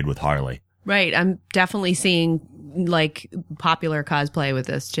as they did with Harley. Right. I'm definitely seeing like popular cosplay with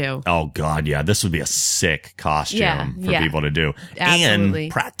this too. Oh God, yeah. This would be a sick costume for people to do. Absolutely.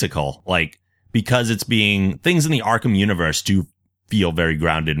 And practical. Like, because it's being, things in the Arkham universe do feel very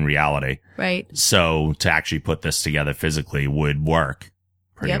grounded in reality. Right. So to actually put this together physically would work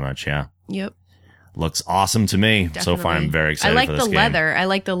pretty much. Yeah. Yep. Looks awesome to me. Definitely. So far, I'm very excited for this game. I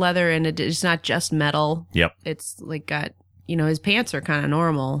like the leather, and it's not just metal. Yep. It's like got, his pants are kind of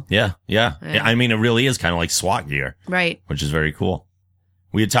normal. Yeah. I mean, it really is kind of like SWAT gear. Right. Which is very cool.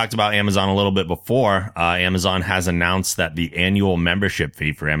 We had talked about Amazon a little bit before. Amazon has announced that the annual membership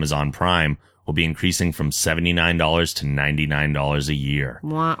fee for Amazon Prime will be increasing from $79 to $99 a year.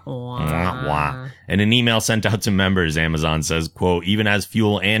 Wah, wah. Wah, wah. In an email sent out to members, Amazon says, quote, even as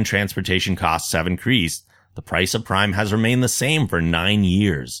fuel and transportation costs have increased, the price of Prime has remained the same for 9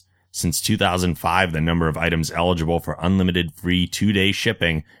 years. Since 2005, the number of items eligible for unlimited free 2-day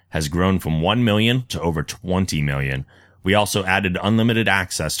shipping has grown from 1 million to over 20 million. We also added unlimited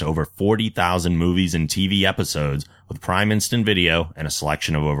access to over 40,000 movies and TV episodes with Prime Instant Video and a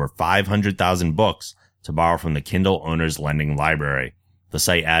selection of over 500,000 books to borrow from the Kindle Owners Lending Library. The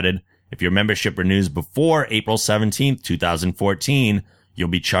site added, if your membership renews before April 17th, 2014, you'll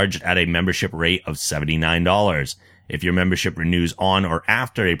be charged at a membership rate of $79. If your membership renews on or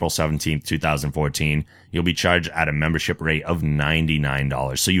after April 17th, 2014, you'll be charged at a membership rate of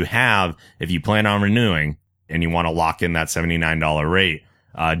 $99. So you have, if you plan on renewing, and you want to lock in that $79 rate,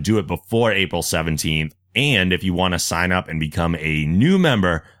 do it before April 17th. And if you want to sign up and become a new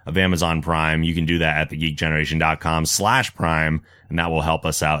member of Amazon Prime, you can do that at thegeekgeneration.com/Prime. And that will help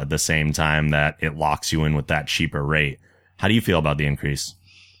us out at the same time that it locks you in with that cheaper rate. How do you feel about the increase?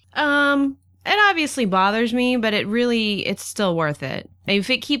 It obviously bothers me, but it's still worth it. If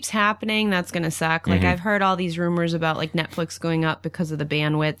it keeps happening, that's going to suck. Like I've heard all these rumors about like Netflix going up because of the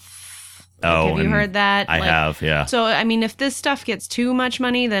bandwidth. Have you heard that? I have, yeah. So, I mean, if this stuff gets too much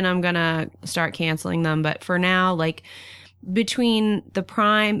money, then I'm going to start canceling them. But for now, like, between the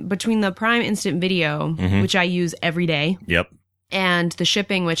Prime Instant Video, which I use every day. Yep. And the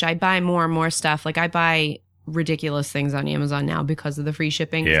shipping, which I buy more and more stuff. Like, I buy ridiculous things on Amazon now because of the free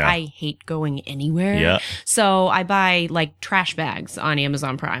shipping. Yeah. I hate going anywhere. Yeah. So I buy, like, trash bags on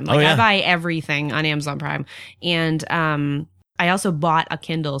Amazon Prime. Like, I buy everything on Amazon Prime. And, I also bought a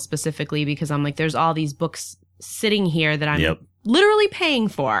Kindle specifically because I'm like, there's all these books sitting here that I'm literally paying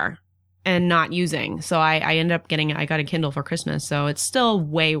for and not using. So I ended up I got a Kindle for Christmas. So it's still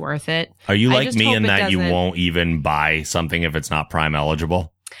way worth it. Are you like me in that you won't even buy something if it's not Prime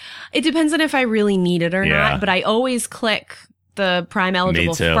eligible? It depends on if I really need it or not, but I always click the Prime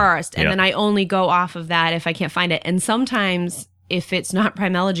eligible first, and then I only go off of that if I can't find it. And sometimes if it's not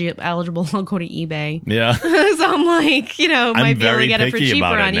Prime eligible, I'll go to eBay. Yeah. So I'm like, might be able to get it for cheaper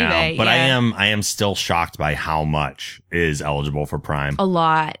on eBay. But I am still shocked by how much is eligible for Prime. A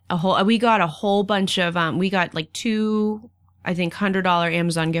lot. We got a whole bunch of, we got like 2, I think, $100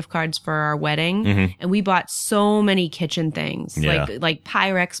 Amazon gift cards for our wedding. Mm-hmm. And we bought so many kitchen things, like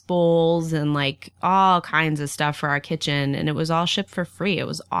Pyrex bowls and like all kinds of stuff for our kitchen. And it was all shipped for free. It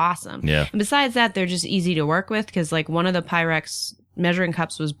was awesome. Yeah. And besides that, they're just easy to work with because like one of the Pyrex measuring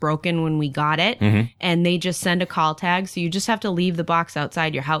cups was broken when we got it. Mm-hmm. And they just send a call tag. So you just have to leave the box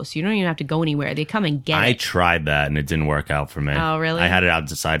outside your house. You don't even have to go anywhere. They come and get it. I tried that and it didn't work out for me. Oh, really? I had it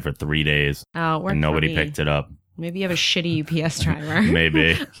outside for 3 days. Oh, it worked and nobody for me. picked it up. Maybe you have a shitty UPS driver.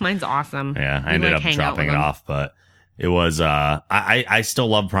 Maybe. Mine's awesome. Yeah, I ended up dropping it off, but it was, I still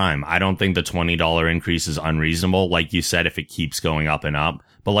love Prime. I don't think the $20 increase is unreasonable. Like you said, if it keeps going up and up.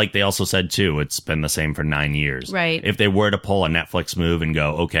 But like they also said too, it's been the same for 9 years. Right. If they were to pull a Netflix move and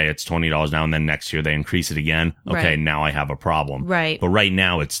go, okay, it's $20 now and then next year they increase it again. Okay, now I have a problem. Right. But right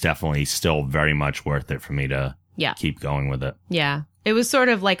now it's definitely still very much worth it for me to keep going with it. Yeah. It was sort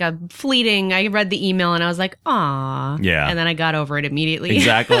of like a fleeting, I read the email and I was like, aw. Yeah. And then I got over it immediately.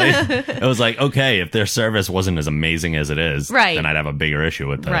 Exactly. It was like, okay, if their service wasn't as amazing as it is, then I'd have a bigger issue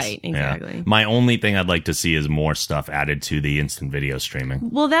with this. Right, exactly. Yeah. My only thing I'd like to see is more stuff added to the instant video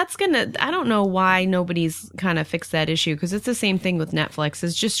streaming. Well, I don't know why nobody's kind of fixed that issue because it's the same thing with Netflix.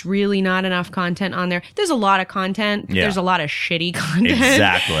 There's just really not enough content on there. There's a lot of content. But there's a lot of shitty content.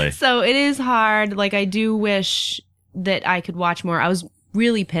 Exactly. So it is hard. Like, I do wish that I could watch more. I was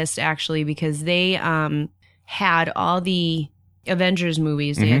really pissed actually because they had all the Avengers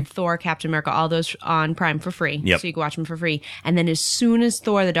movies. They had Thor, Captain America, all those on Prime for free. Yep. So you could watch them for free. And then as soon as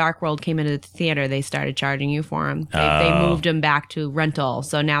Thor the Dark World came into the theater, they started charging you for them. They moved them back to rental.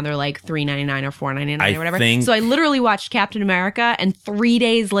 So now they're like $3.99 or $4.99 or whatever. So I literally watched Captain America and 3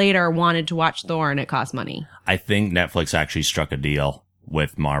 days later wanted to watch Thor and it cost money. I think Netflix actually struck a deal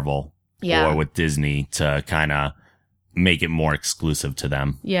with Marvel or with Disney to kind of make it more exclusive to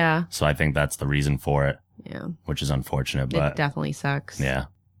them. Yeah. So I think that's the reason for it. Yeah. Which is unfortunate, but it definitely sucks. Yeah.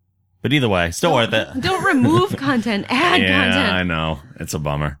 But either way, still worth it. Don't remove content, add content. Yeah, I know. It's a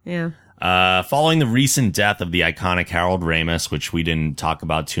bummer. Yeah. Following the recent death of the iconic Harold Ramis, which we didn't talk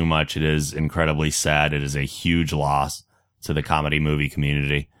about too much, it is incredibly sad. It is a huge loss to the comedy movie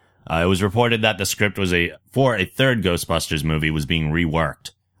community. It was reported that the script for a third Ghostbusters movie was being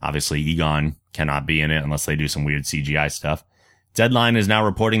reworked. Obviously, Egon cannot be in it unless they do some weird CGI stuff. Deadline is now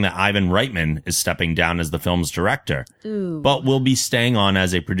reporting that Ivan Reitman is stepping down as the film's director, but will be staying on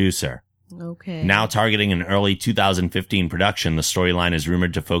as a producer. Okay. Now targeting an early 2015 production, the storyline is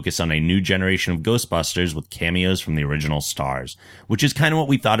rumored to focus on a new generation of Ghostbusters with cameos from the original stars, which is kind of what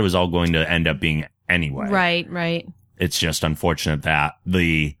we thought it was all going to end up being anyway. Right. It's just unfortunate that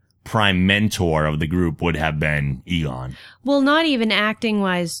the prime mentor of the group would have been Egon. Well, not even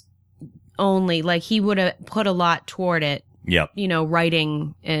acting-wise only. Like, he would have put a lot toward it. Yep.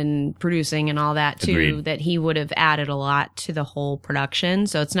 Writing and producing and all that, too. Agreed. That he would have added a lot to the whole production.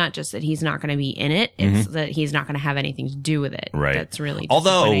 So it's not just that he's not going to be in it. It's that he's not going to have anything to do with it. Right. That's really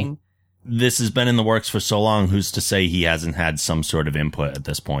disappointing. Although, this has been in the works for so long, who's to say he hasn't had some sort of input at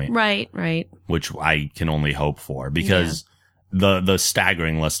this point? Right. Which I can only hope for, because the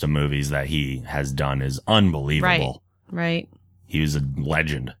staggering list of movies that he has done is unbelievable. Right. He was a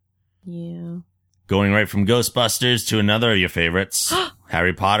legend. Yeah. Going right from Ghostbusters to another of your favorites,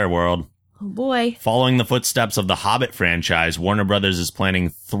 Harry Potter world. Oh, boy. Following the footsteps of the Hobbit franchise, Warner Brothers is planning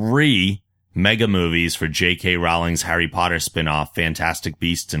 3 mega movies for J.K. Rowling's Harry Potter spin-off, Fantastic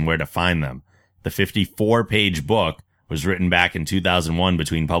Beasts and Where to Find Them. The 54-page book was written back in 2001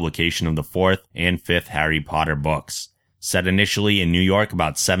 between publication of the 4th and 5th Harry Potter books. Set initially in New York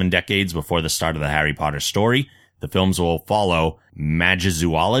about 7 decades before the start of the Harry Potter story, the films will follow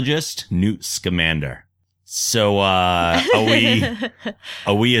magizoologist Newt Scamander. So, are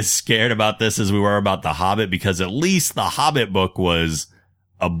we as scared about this as we were about The Hobbit? Because at least The Hobbit book was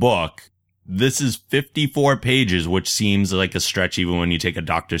a book. This is 54 pages, which seems like a stretch even when you take a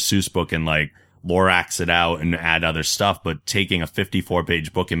Dr. Seuss book and like Lorax it out and add other stuff. But taking a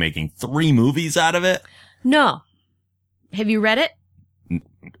 54-page book and making 3 movies out of it? No. Have you read it?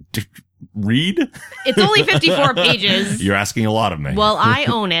 read? It's only 54 pages. You're asking a lot of me. Well, I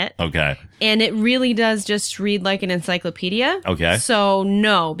own it. Okay. And it really does just read like an encyclopedia. Okay. So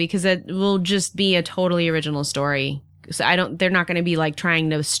no, because it will just be a totally original story. So they're not going to be like trying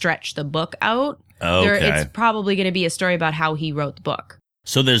to stretch the book out. Okay. It's probably going to be a story about how he wrote the book.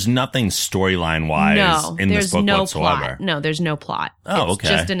 So there's nothing storyline-wise in this book whatsoever? Plot. No, there's no plot. Oh, it's okay.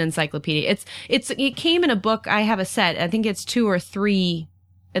 just an encyclopedia. It came in a book. I have a set. I think it's 2 or 3.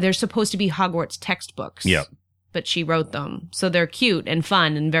 They're supposed to be Hogwarts textbooks. Yep. But she wrote them. So they're cute and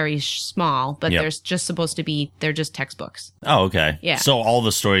fun and very small, but Yep. they're just supposed to be, they're just textbooks. Oh, okay. Yeah. So all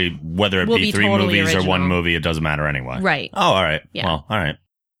the story, whether it Will be be 3 totally movies or 1 original. movie, it doesn't matter anyway. Right. Oh, all right. Yeah. Well, all right.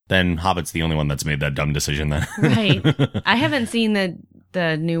 Then Hobbit's the only one that's made that dumb decision then. Right. I haven't seen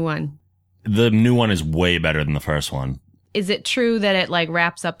the new one. The new one is way better than the first one. Is it true that it like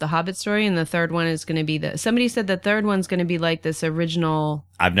wraps up the Hobbit story and the third one is going to be somebody said the third one's going to be like this original.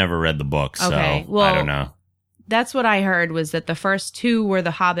 I've never read the book, so Okay, well, I don't know. That's what I heard was that the first 2 were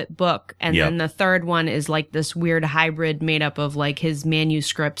the Hobbit book and Yep. then the third one is like this weird hybrid made up of like his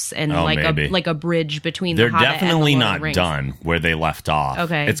manuscripts and Oh, maybe. like a bridge between They're the Hobbit definitely and the Lord of not the Rings. done where they left off.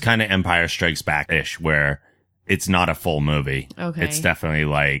 Okay. It's kind of Empire Strikes Back-ish, where it's not a full movie. Okay. It's definitely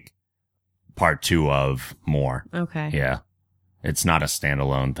like part 2 of more. Okay. Yeah. It's not a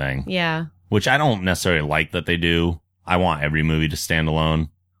standalone thing, Yeah. which I don't necessarily like that they do. I want every movie to stand alone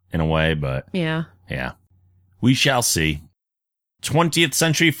in a way, but Yeah. yeah. We shall see. 20th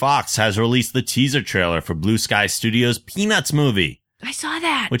Century Fox has released the teaser trailer for Blue Sky Studios' Peanuts movie, I saw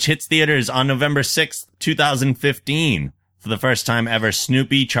that. which hits theaters on November 6th, 2015. For the first time ever,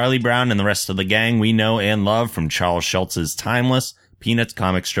 Snoopy, Charlie Brown, and the rest of the gang we know and love from Charles Schultz's timeless Peanuts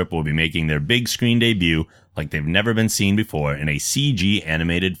comic strip will be making their big screen debut like they've never been seen before in a CG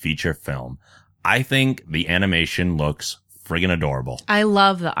animated feature film. I think the animation looks friggin' adorable. I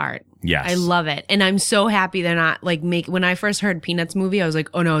love the art. Yes. I love it. And I'm so happy they're not like when I first heard Peanuts movie, I was like,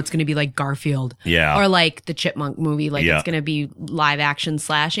 oh no, it's going to be like Garfield. Yeah. Or like the Chipmunk movie. Like Yeah. it's going to be live action /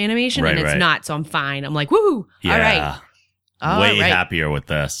 animation. Right, and it's right. not. So I'm fine. I'm like, woohoo. Yeah. All right. All Way right. happier with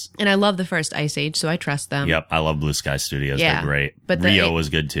this. And I love the first Ice Age, so I trust them. Yep. I love Blue Sky Studios. Yeah. They're great. But Rio was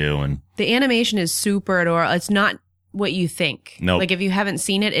good too. And The animation is super adorable. It's not what you think. Nope. Like if you haven't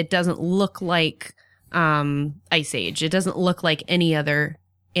seen it, it doesn't look like Ice Age. It doesn't look like any other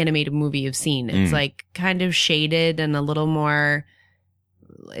animated movie you've seen. It's like kind of shaded and a little more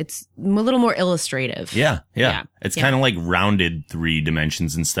illustrative. yeah. Yeah. It's Yeah. kind of like rounded 3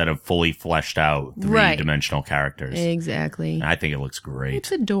 dimensions instead of fully fleshed out 3-dimensional characters. Exactly. I think it looks great. It's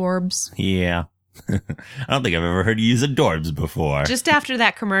adorbs. Yeah. I don't think I've ever heard you use adorbs before. Just after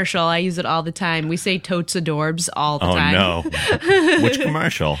that commercial, I use it all the time. We say totes adorbs all the oh time. no. Which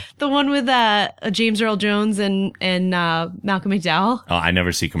commercial? The one with James Earl Jones and Malcolm McDowell. Oh, I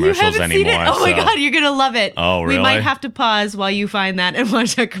never see You commercials haven't seen anymore. it? Oh my so- god, you're gonna love it. Oh, We really? might have to pause while you find that and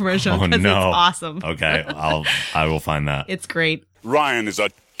watch that commercial Oh, because no. it's awesome. Okay, I will find that. It's great. Ryan is a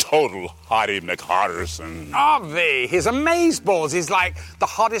total hottie McHotterson. Harvey, his amazeballs. He's like the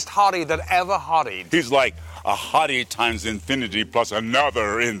hottest hottie that ever hottied. He's like a hottie times infinity plus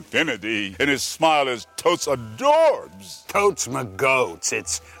another infinity. And his smile is totes adorbs. Totes my goats.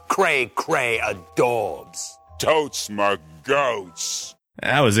 It's cray adorbs. Totes my goats.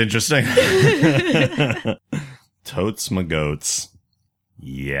 That was interesting. Totes my goats.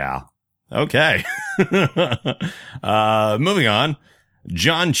 Yeah. Okay. Moving on.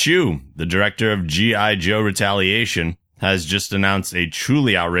 John Chu, the director of G.I. Joe Retaliation, has just announced a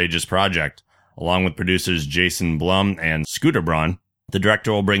truly outrageous project. Along with producers Jason Blum and Scooter Braun, the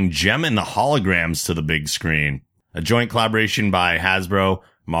director will bring Gem and the Holograms to the big screen. A joint collaboration by Hasbro,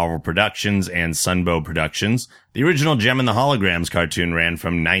 Marvel Productions, and Sunbow Productions. The original Gem and the Holograms cartoon ran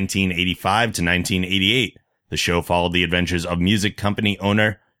from 1985 to 1988. The show followed the adventures of music company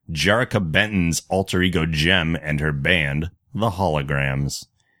owner Jerrica Benton's alter ego Gem and her band, the Holograms.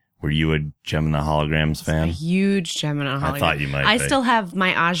 Were you a Gem and the Holograms A fan? huge Gemini hologram. I thought you might I be. still have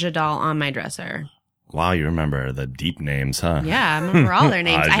my Aja doll on my dresser. Wow, you remember the deep names, huh? Yeah, I remember all their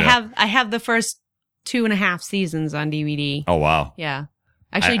names. Aja. I have the first 2.5 seasons on DVD. Oh, wow. Yeah.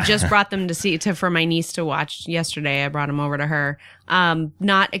 Actually, just brought them for my niece to watch yesterday. I brought them over to her.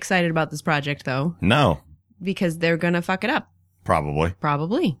 Not excited about this project though, No, because they're gonna fuck it up. probably.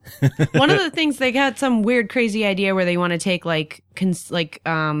 Probably. One of the things, they got some weird, crazy idea where they want to take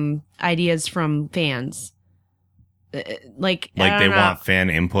ideas from fans. Like I Like they don't know. want fan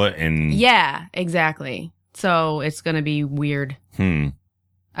input and... Yeah, exactly. So it's gonna be weird.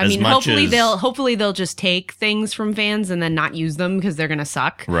 I mean, hopefully they'll just take things from fans and then not use them because they're gonna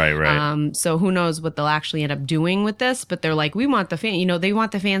suck. Right. So who knows what they'll actually end up doing with this? But they're like, we want the fan. They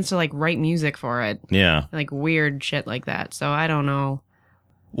want the fans to like write music for it. Yeah. Like weird shit like that. So I don't know.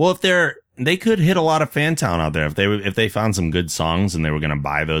 Well, they could hit a lot of fan town out there if they found some good songs and they were gonna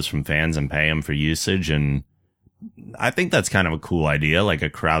buy those from fans and pay them for usage. And I think that's kind of a cool idea, like a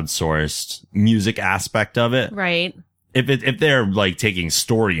crowdsourced music aspect of it. Right. If they're like taking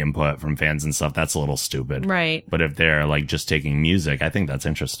story input from fans and stuff, that's a little stupid. Right. But if they're like just taking music, I think that's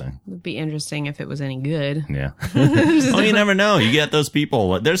interesting. It'd be interesting if it was any good. Yeah. Well, you never know. You get those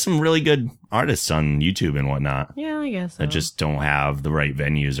people. There's some really good artists on YouTube and whatnot. Yeah, I guess so. That just don't have the right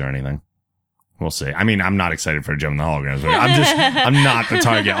venues or anything. We'll see. I mean, I'm not excited for Gem and the Holograms. I'm not the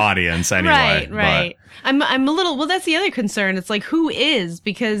target audience anyway. Right. I'm a little, well, that's the other concern. It's like, who is?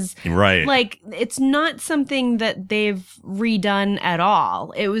 Because, like, it's not something that they've redone at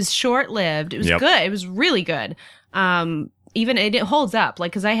all. It was short-lived. It was good. It was really good. Even it holds up,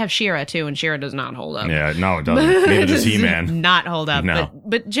 like, because I have She-Ra too, and She-Ra does not hold up. Yeah, no, it doesn't. Neither does He-Man. Not hold up. No.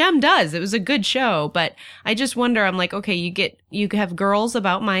 But Gem does. It was a good show, but I just wonder. I'm like, okay, you have girls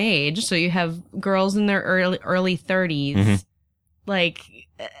about my age, so you have girls in their early 30s. Mm-hmm. Like,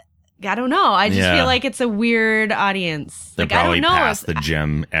 I don't know. I just feel like it's a weird audience. They're like, I probably don't know past the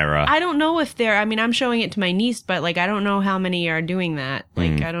Gem era. I don't know if they're. I mean, I'm showing it to my niece, but like, I don't know how many are doing that.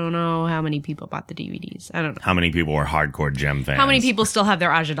 Like, I don't know how many people bought the DVDs. I don't know how many people are hardcore Gem fans. How many people still have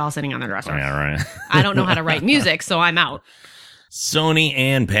their Aja doll sitting on their dresser? Yeah, right. I don't know how to write music, so I'm out. Sony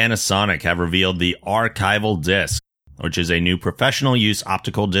and Panasonic have revealed the Archival Disc, which is a new professional use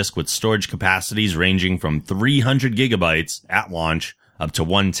optical disc with storage capacities ranging from 300 gigabytes at launch up to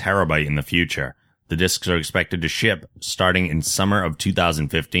 1 terabyte in the future. The discs are expected to ship starting in summer of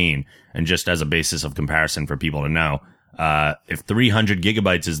 2015. And just as a basis of comparison for people to know, if 300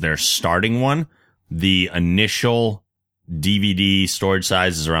 gigabytes is their starting one, the initial DVD storage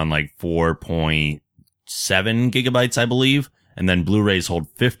size is around like 4.7 gigabytes, I believe. And then Blu-rays hold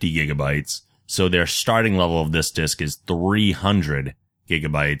 50 gigabytes. So their starting level of this disc is 300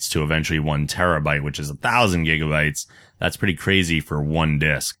 gigabytes to eventually 1 terabyte, which is 1,000 gigabytes. That's pretty crazy for one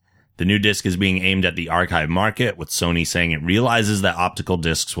disc. The new disc is being aimed at the archive market, with Sony saying it realizes that optical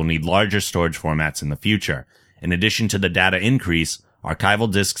discs will need larger storage formats in the future. In addition to the data increase,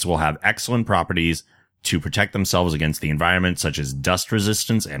 archival discs will have excellent properties to protect themselves against the environment, such as dust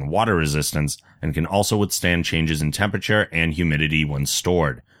resistance and water resistance, and can also withstand changes in temperature and humidity when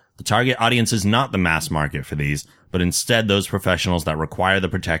stored. The target audience is not the mass market for these, but instead those professionals that require the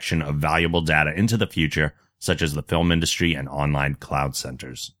protection of valuable data into the future, such as the film industry and online cloud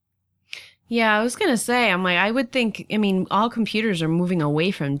centers. Yeah, I was going to say, I'm like, I would think, I mean, all computers are moving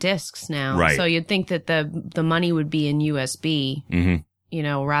away from disks now. Right. So you'd think that the money would be in USB,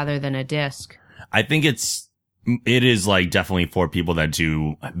 rather than a disk. I think it is like definitely for people that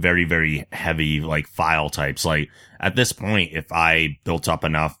do very, very heavy like file types. Like at this point, if I built up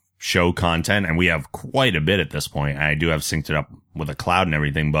enough show content, and we have quite a bit at this point, I do have synced it up with a cloud and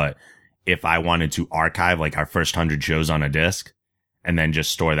everything, but if I wanted to archive like our first 100 shows on a disk and then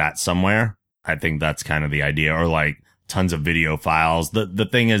just store that somewhere, I think that's kind of the idea. Or like tons of video files. The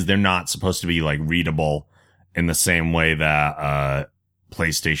thing is, they're not supposed to be like readable in the same way that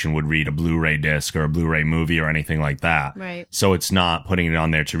PlayStation would read a Blu-ray disc or a Blu-ray movie or anything like that. Right. So it's not putting it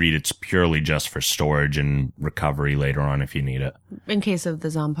on there to read. It's purely just for storage and recovery later on if you need it. In case of the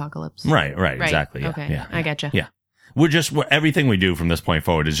zompocalypse. Right, exactly. Yeah, okay, yeah, I gotcha. Yeah. Everything we do from this point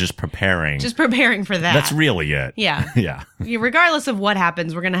forward is just preparing. Just preparing for that. That's really it. Yeah. Yeah. Regardless of what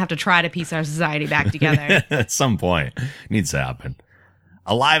happens, we're going to have to try to piece our society back together. At some point. Needs to happen.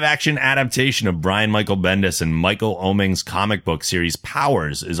 A live-action adaptation of Brian Michael Bendis and Michael Oeming's comic book series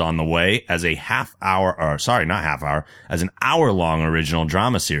Powers is on the way as an hour-long original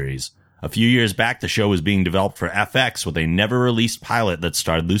drama series. A few years back, the show was being developed for FX with a never-released pilot that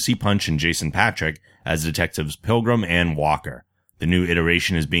starred Lucy Punch and Jason Patric as detectives Pilgrim and Walker. The new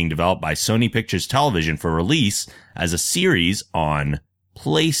iteration is being developed by Sony Pictures Television for release as a series on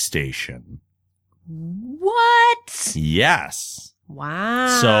PlayStation. What? Yes.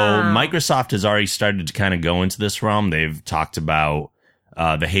 Wow. So Microsoft has already started to kind of go into this realm. They've talked about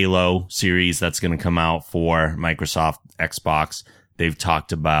the Halo series that's going to come out for Microsoft Xbox. They've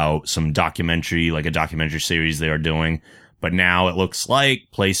talked about some documentary series they are doing. But now it looks like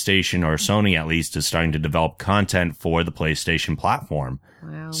PlayStation, or Sony at least, is starting to develop content for the PlayStation platform.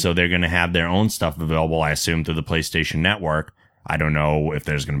 Wow. So they're going to have their own stuff available, I assume, through the PlayStation Network. I don't know if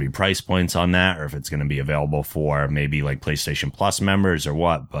there's going to be price points on that, or if it's going to be available for maybe like PlayStation Plus members or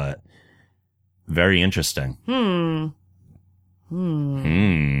what, but very interesting.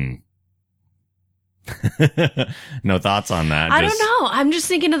 No thoughts on that? I don't know. I'm just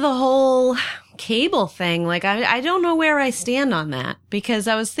thinking of the whole cable thing. Like, I don't know where I stand on that, because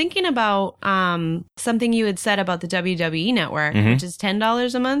I was thinking about something you had said about the WWE network, which is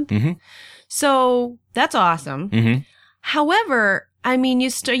 $10 a month. So that's awesome. However, I mean,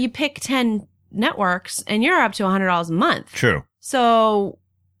 you pick 10 networks and you're up to $100 a month. True. So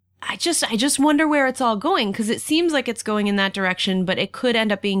I just wonder where it's all going, because it seems like it's going in that direction, but it could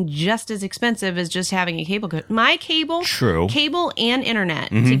end up being just as expensive as just having a cable. My cable, True. Cable and internet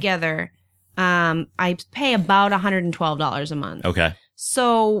together, I pay about $112 a month. Okay.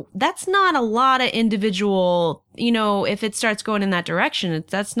 So that's not a lot of individual, if it starts going in that direction,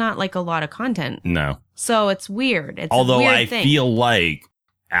 that's not like a lot of content. No. So it's weird. It's Although a weird I thing. feel like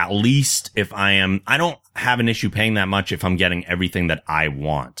at least if I don't have an issue paying that much if I'm getting everything that I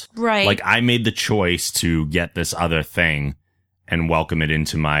want. Right. Like, I made the choice to get this other thing and welcome it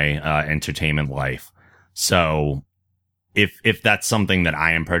into my entertainment life. So if that's something that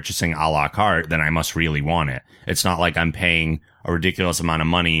I am purchasing a la carte, then I must really want it. It's not like I'm paying a ridiculous amount of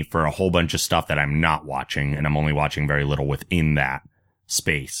money for a whole bunch of stuff that I'm not watching, and I'm only watching very little within that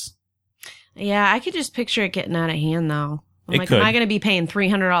space. Yeah, I could just picture it getting out of hand, though. I'm It like, could. am I going to be paying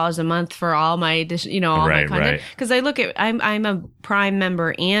 $300 a month for all my, all my Right, content? right. Because I look at, I'm a Prime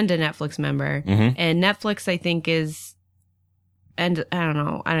member and a Netflix member, and Netflix I think is, and I don't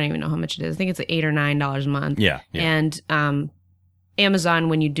know, I don't even know how much it is. I think it's $8 or $9 a month. Yeah. And Amazon,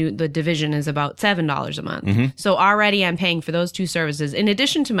 when you do the division, is about $7 a month. So already I'm paying for those two services in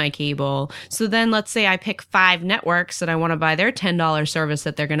addition to my cable. So then let's say I pick 5 networks and I want to buy their $10 service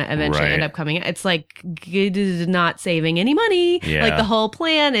that they're going to eventually Right. end up coming. It's like not saving any money. Yeah. Like, the whole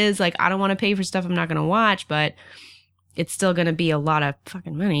plan is like, I don't want to pay for stuff I'm not going to watch, but it's still going to be a lot of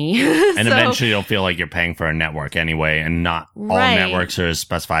fucking money. And eventually you'll feel like you're paying for a network anyway, and not all Right. networks are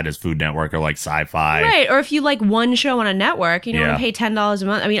specified as Food Network or like Sci-Fi. Right. Or if you like one show on a network, you don't Yeah. want to pay $10 a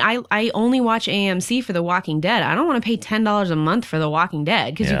month. I mean, I only watch AMC for The Walking Dead. I don't want to pay $10 a month for The Walking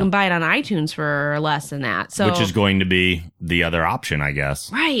Dead, because you Yeah. can buy it on iTunes for less than that. So, Which is going to be the other option, I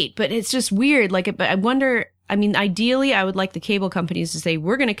guess. right. But it's just weird. Like, but I wonder, I mean, ideally, I would like the cable companies to say,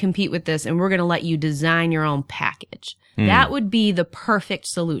 we're going to compete with this and we're going to let you design your own package. That would be the perfect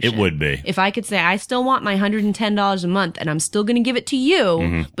solution. It would be. If I could say, I still want my $110 a month and I'm still going to give it to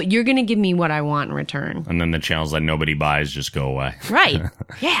you, but you're going to give me what I want in return. And then the channels that nobody buys just go away. Right.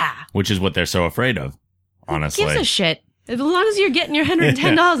 Yeah. Which is what they're so afraid of, honestly. Gives a shit. As long as you're getting your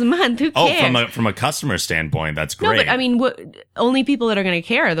 $110 a month, who cares? Oh, from a customer standpoint, that's No, great. but I mean, only people that are going to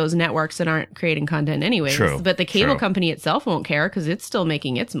care are those networks that aren't creating content anyways. True, But the cable true. company itself won't care because it's still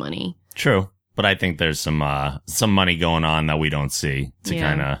making its money. True. But I think there's some money going on that we don't see to Yeah.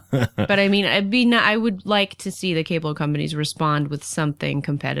 kind of. But I mean, I would like to see the cable companies respond with something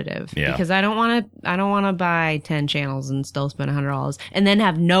competitive. Yeah. Because I don't want to buy 10 channels and still spend $100 and then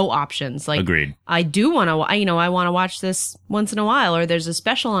have no options. Like, Agreed. I do want to, I want to watch this once in a while, or there's a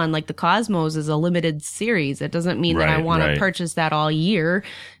special on, like, the Cosmos is a limited series. It doesn't mean that I Right, want right. to purchase that all year.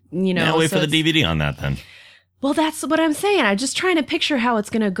 Yeah, wait so for the it's- DVD on that then. Well, that's what I'm saying. I'm just trying to picture how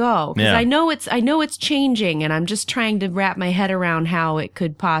it's going to go. Because Yeah. I know it's changing, and I'm just trying to wrap my head around how it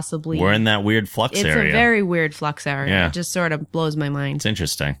could possibly. We're in that weird flux It's area. a very weird flux area. Yeah. It just sort of blows my mind. It's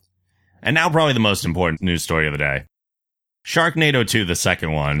interesting. And now probably the most important news story of the day. Sharknado 2, the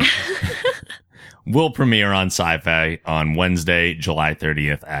second one, will premiere on Sci-Fi on Wednesday, July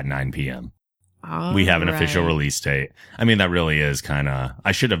 30th at 9 p.m. We have an official Alright. release date. I mean, that really is kind of...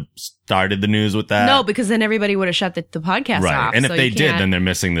 I should have started the news with that. No, because then everybody would have shut the podcast Right. off. And if so they you did, can't- then they're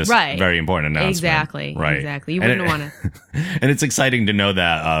missing this Right. very important announcement. Exactly. Right. Exactly. You And wouldn't want to. And it's exciting to know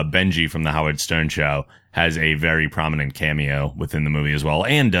that Benji from the Howard Stern Show has a very prominent cameo within the movie as well,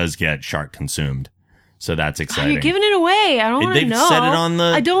 and does get shark consumed. So that's Oh, exciting. you're giving it away. I don't want to They've know. said it on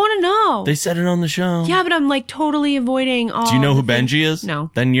the- I don't want to know. They said it on the show. Yeah, but I'm like totally avoiding all. Do you know who the things- Benji is? No.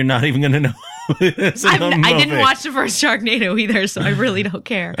 Then you're not even going to know who it is in the I didn't movie. watch the first Sharknado either, so I really don't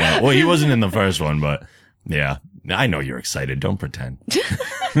care. Yeah, well, he wasn't in the first one, but yeah. I know you're excited. Don't pretend.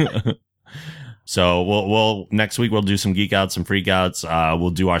 So we'll next week we'll do some geek outs, some freak outs. We'll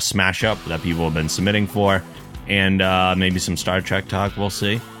do our smash up that people have been submitting for, and maybe some Star Trek talk. We'll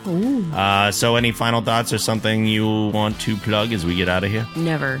see. So any final thoughts or something you want to plug as we get out of here?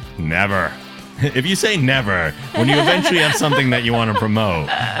 Never. Never. If you say never, when you eventually have something that you want to promote,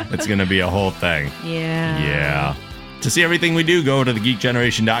 it's going to be a whole thing. Yeah. Yeah. To see everything we do, go to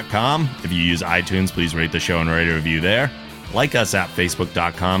thegeekgeneration.com. If you use iTunes, please rate the show and write a review there. Like us at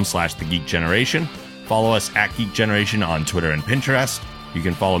facebook.com/thegeekgeneration. Follow us at Geek Generation on Twitter and Pinterest. You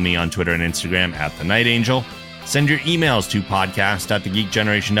can follow me on Twitter and Instagram at The Night Angel. Send your emails to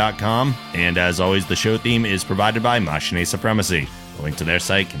podcast@thegeekgeneration.com. And as always, the show theme is provided by Machine Supremacy. The link to their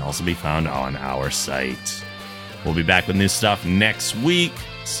site can also be found on our site. We'll be back with new stuff next week.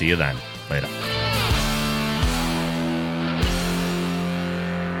 See you then. Later.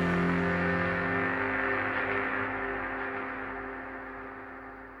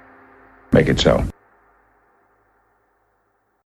 Make it so.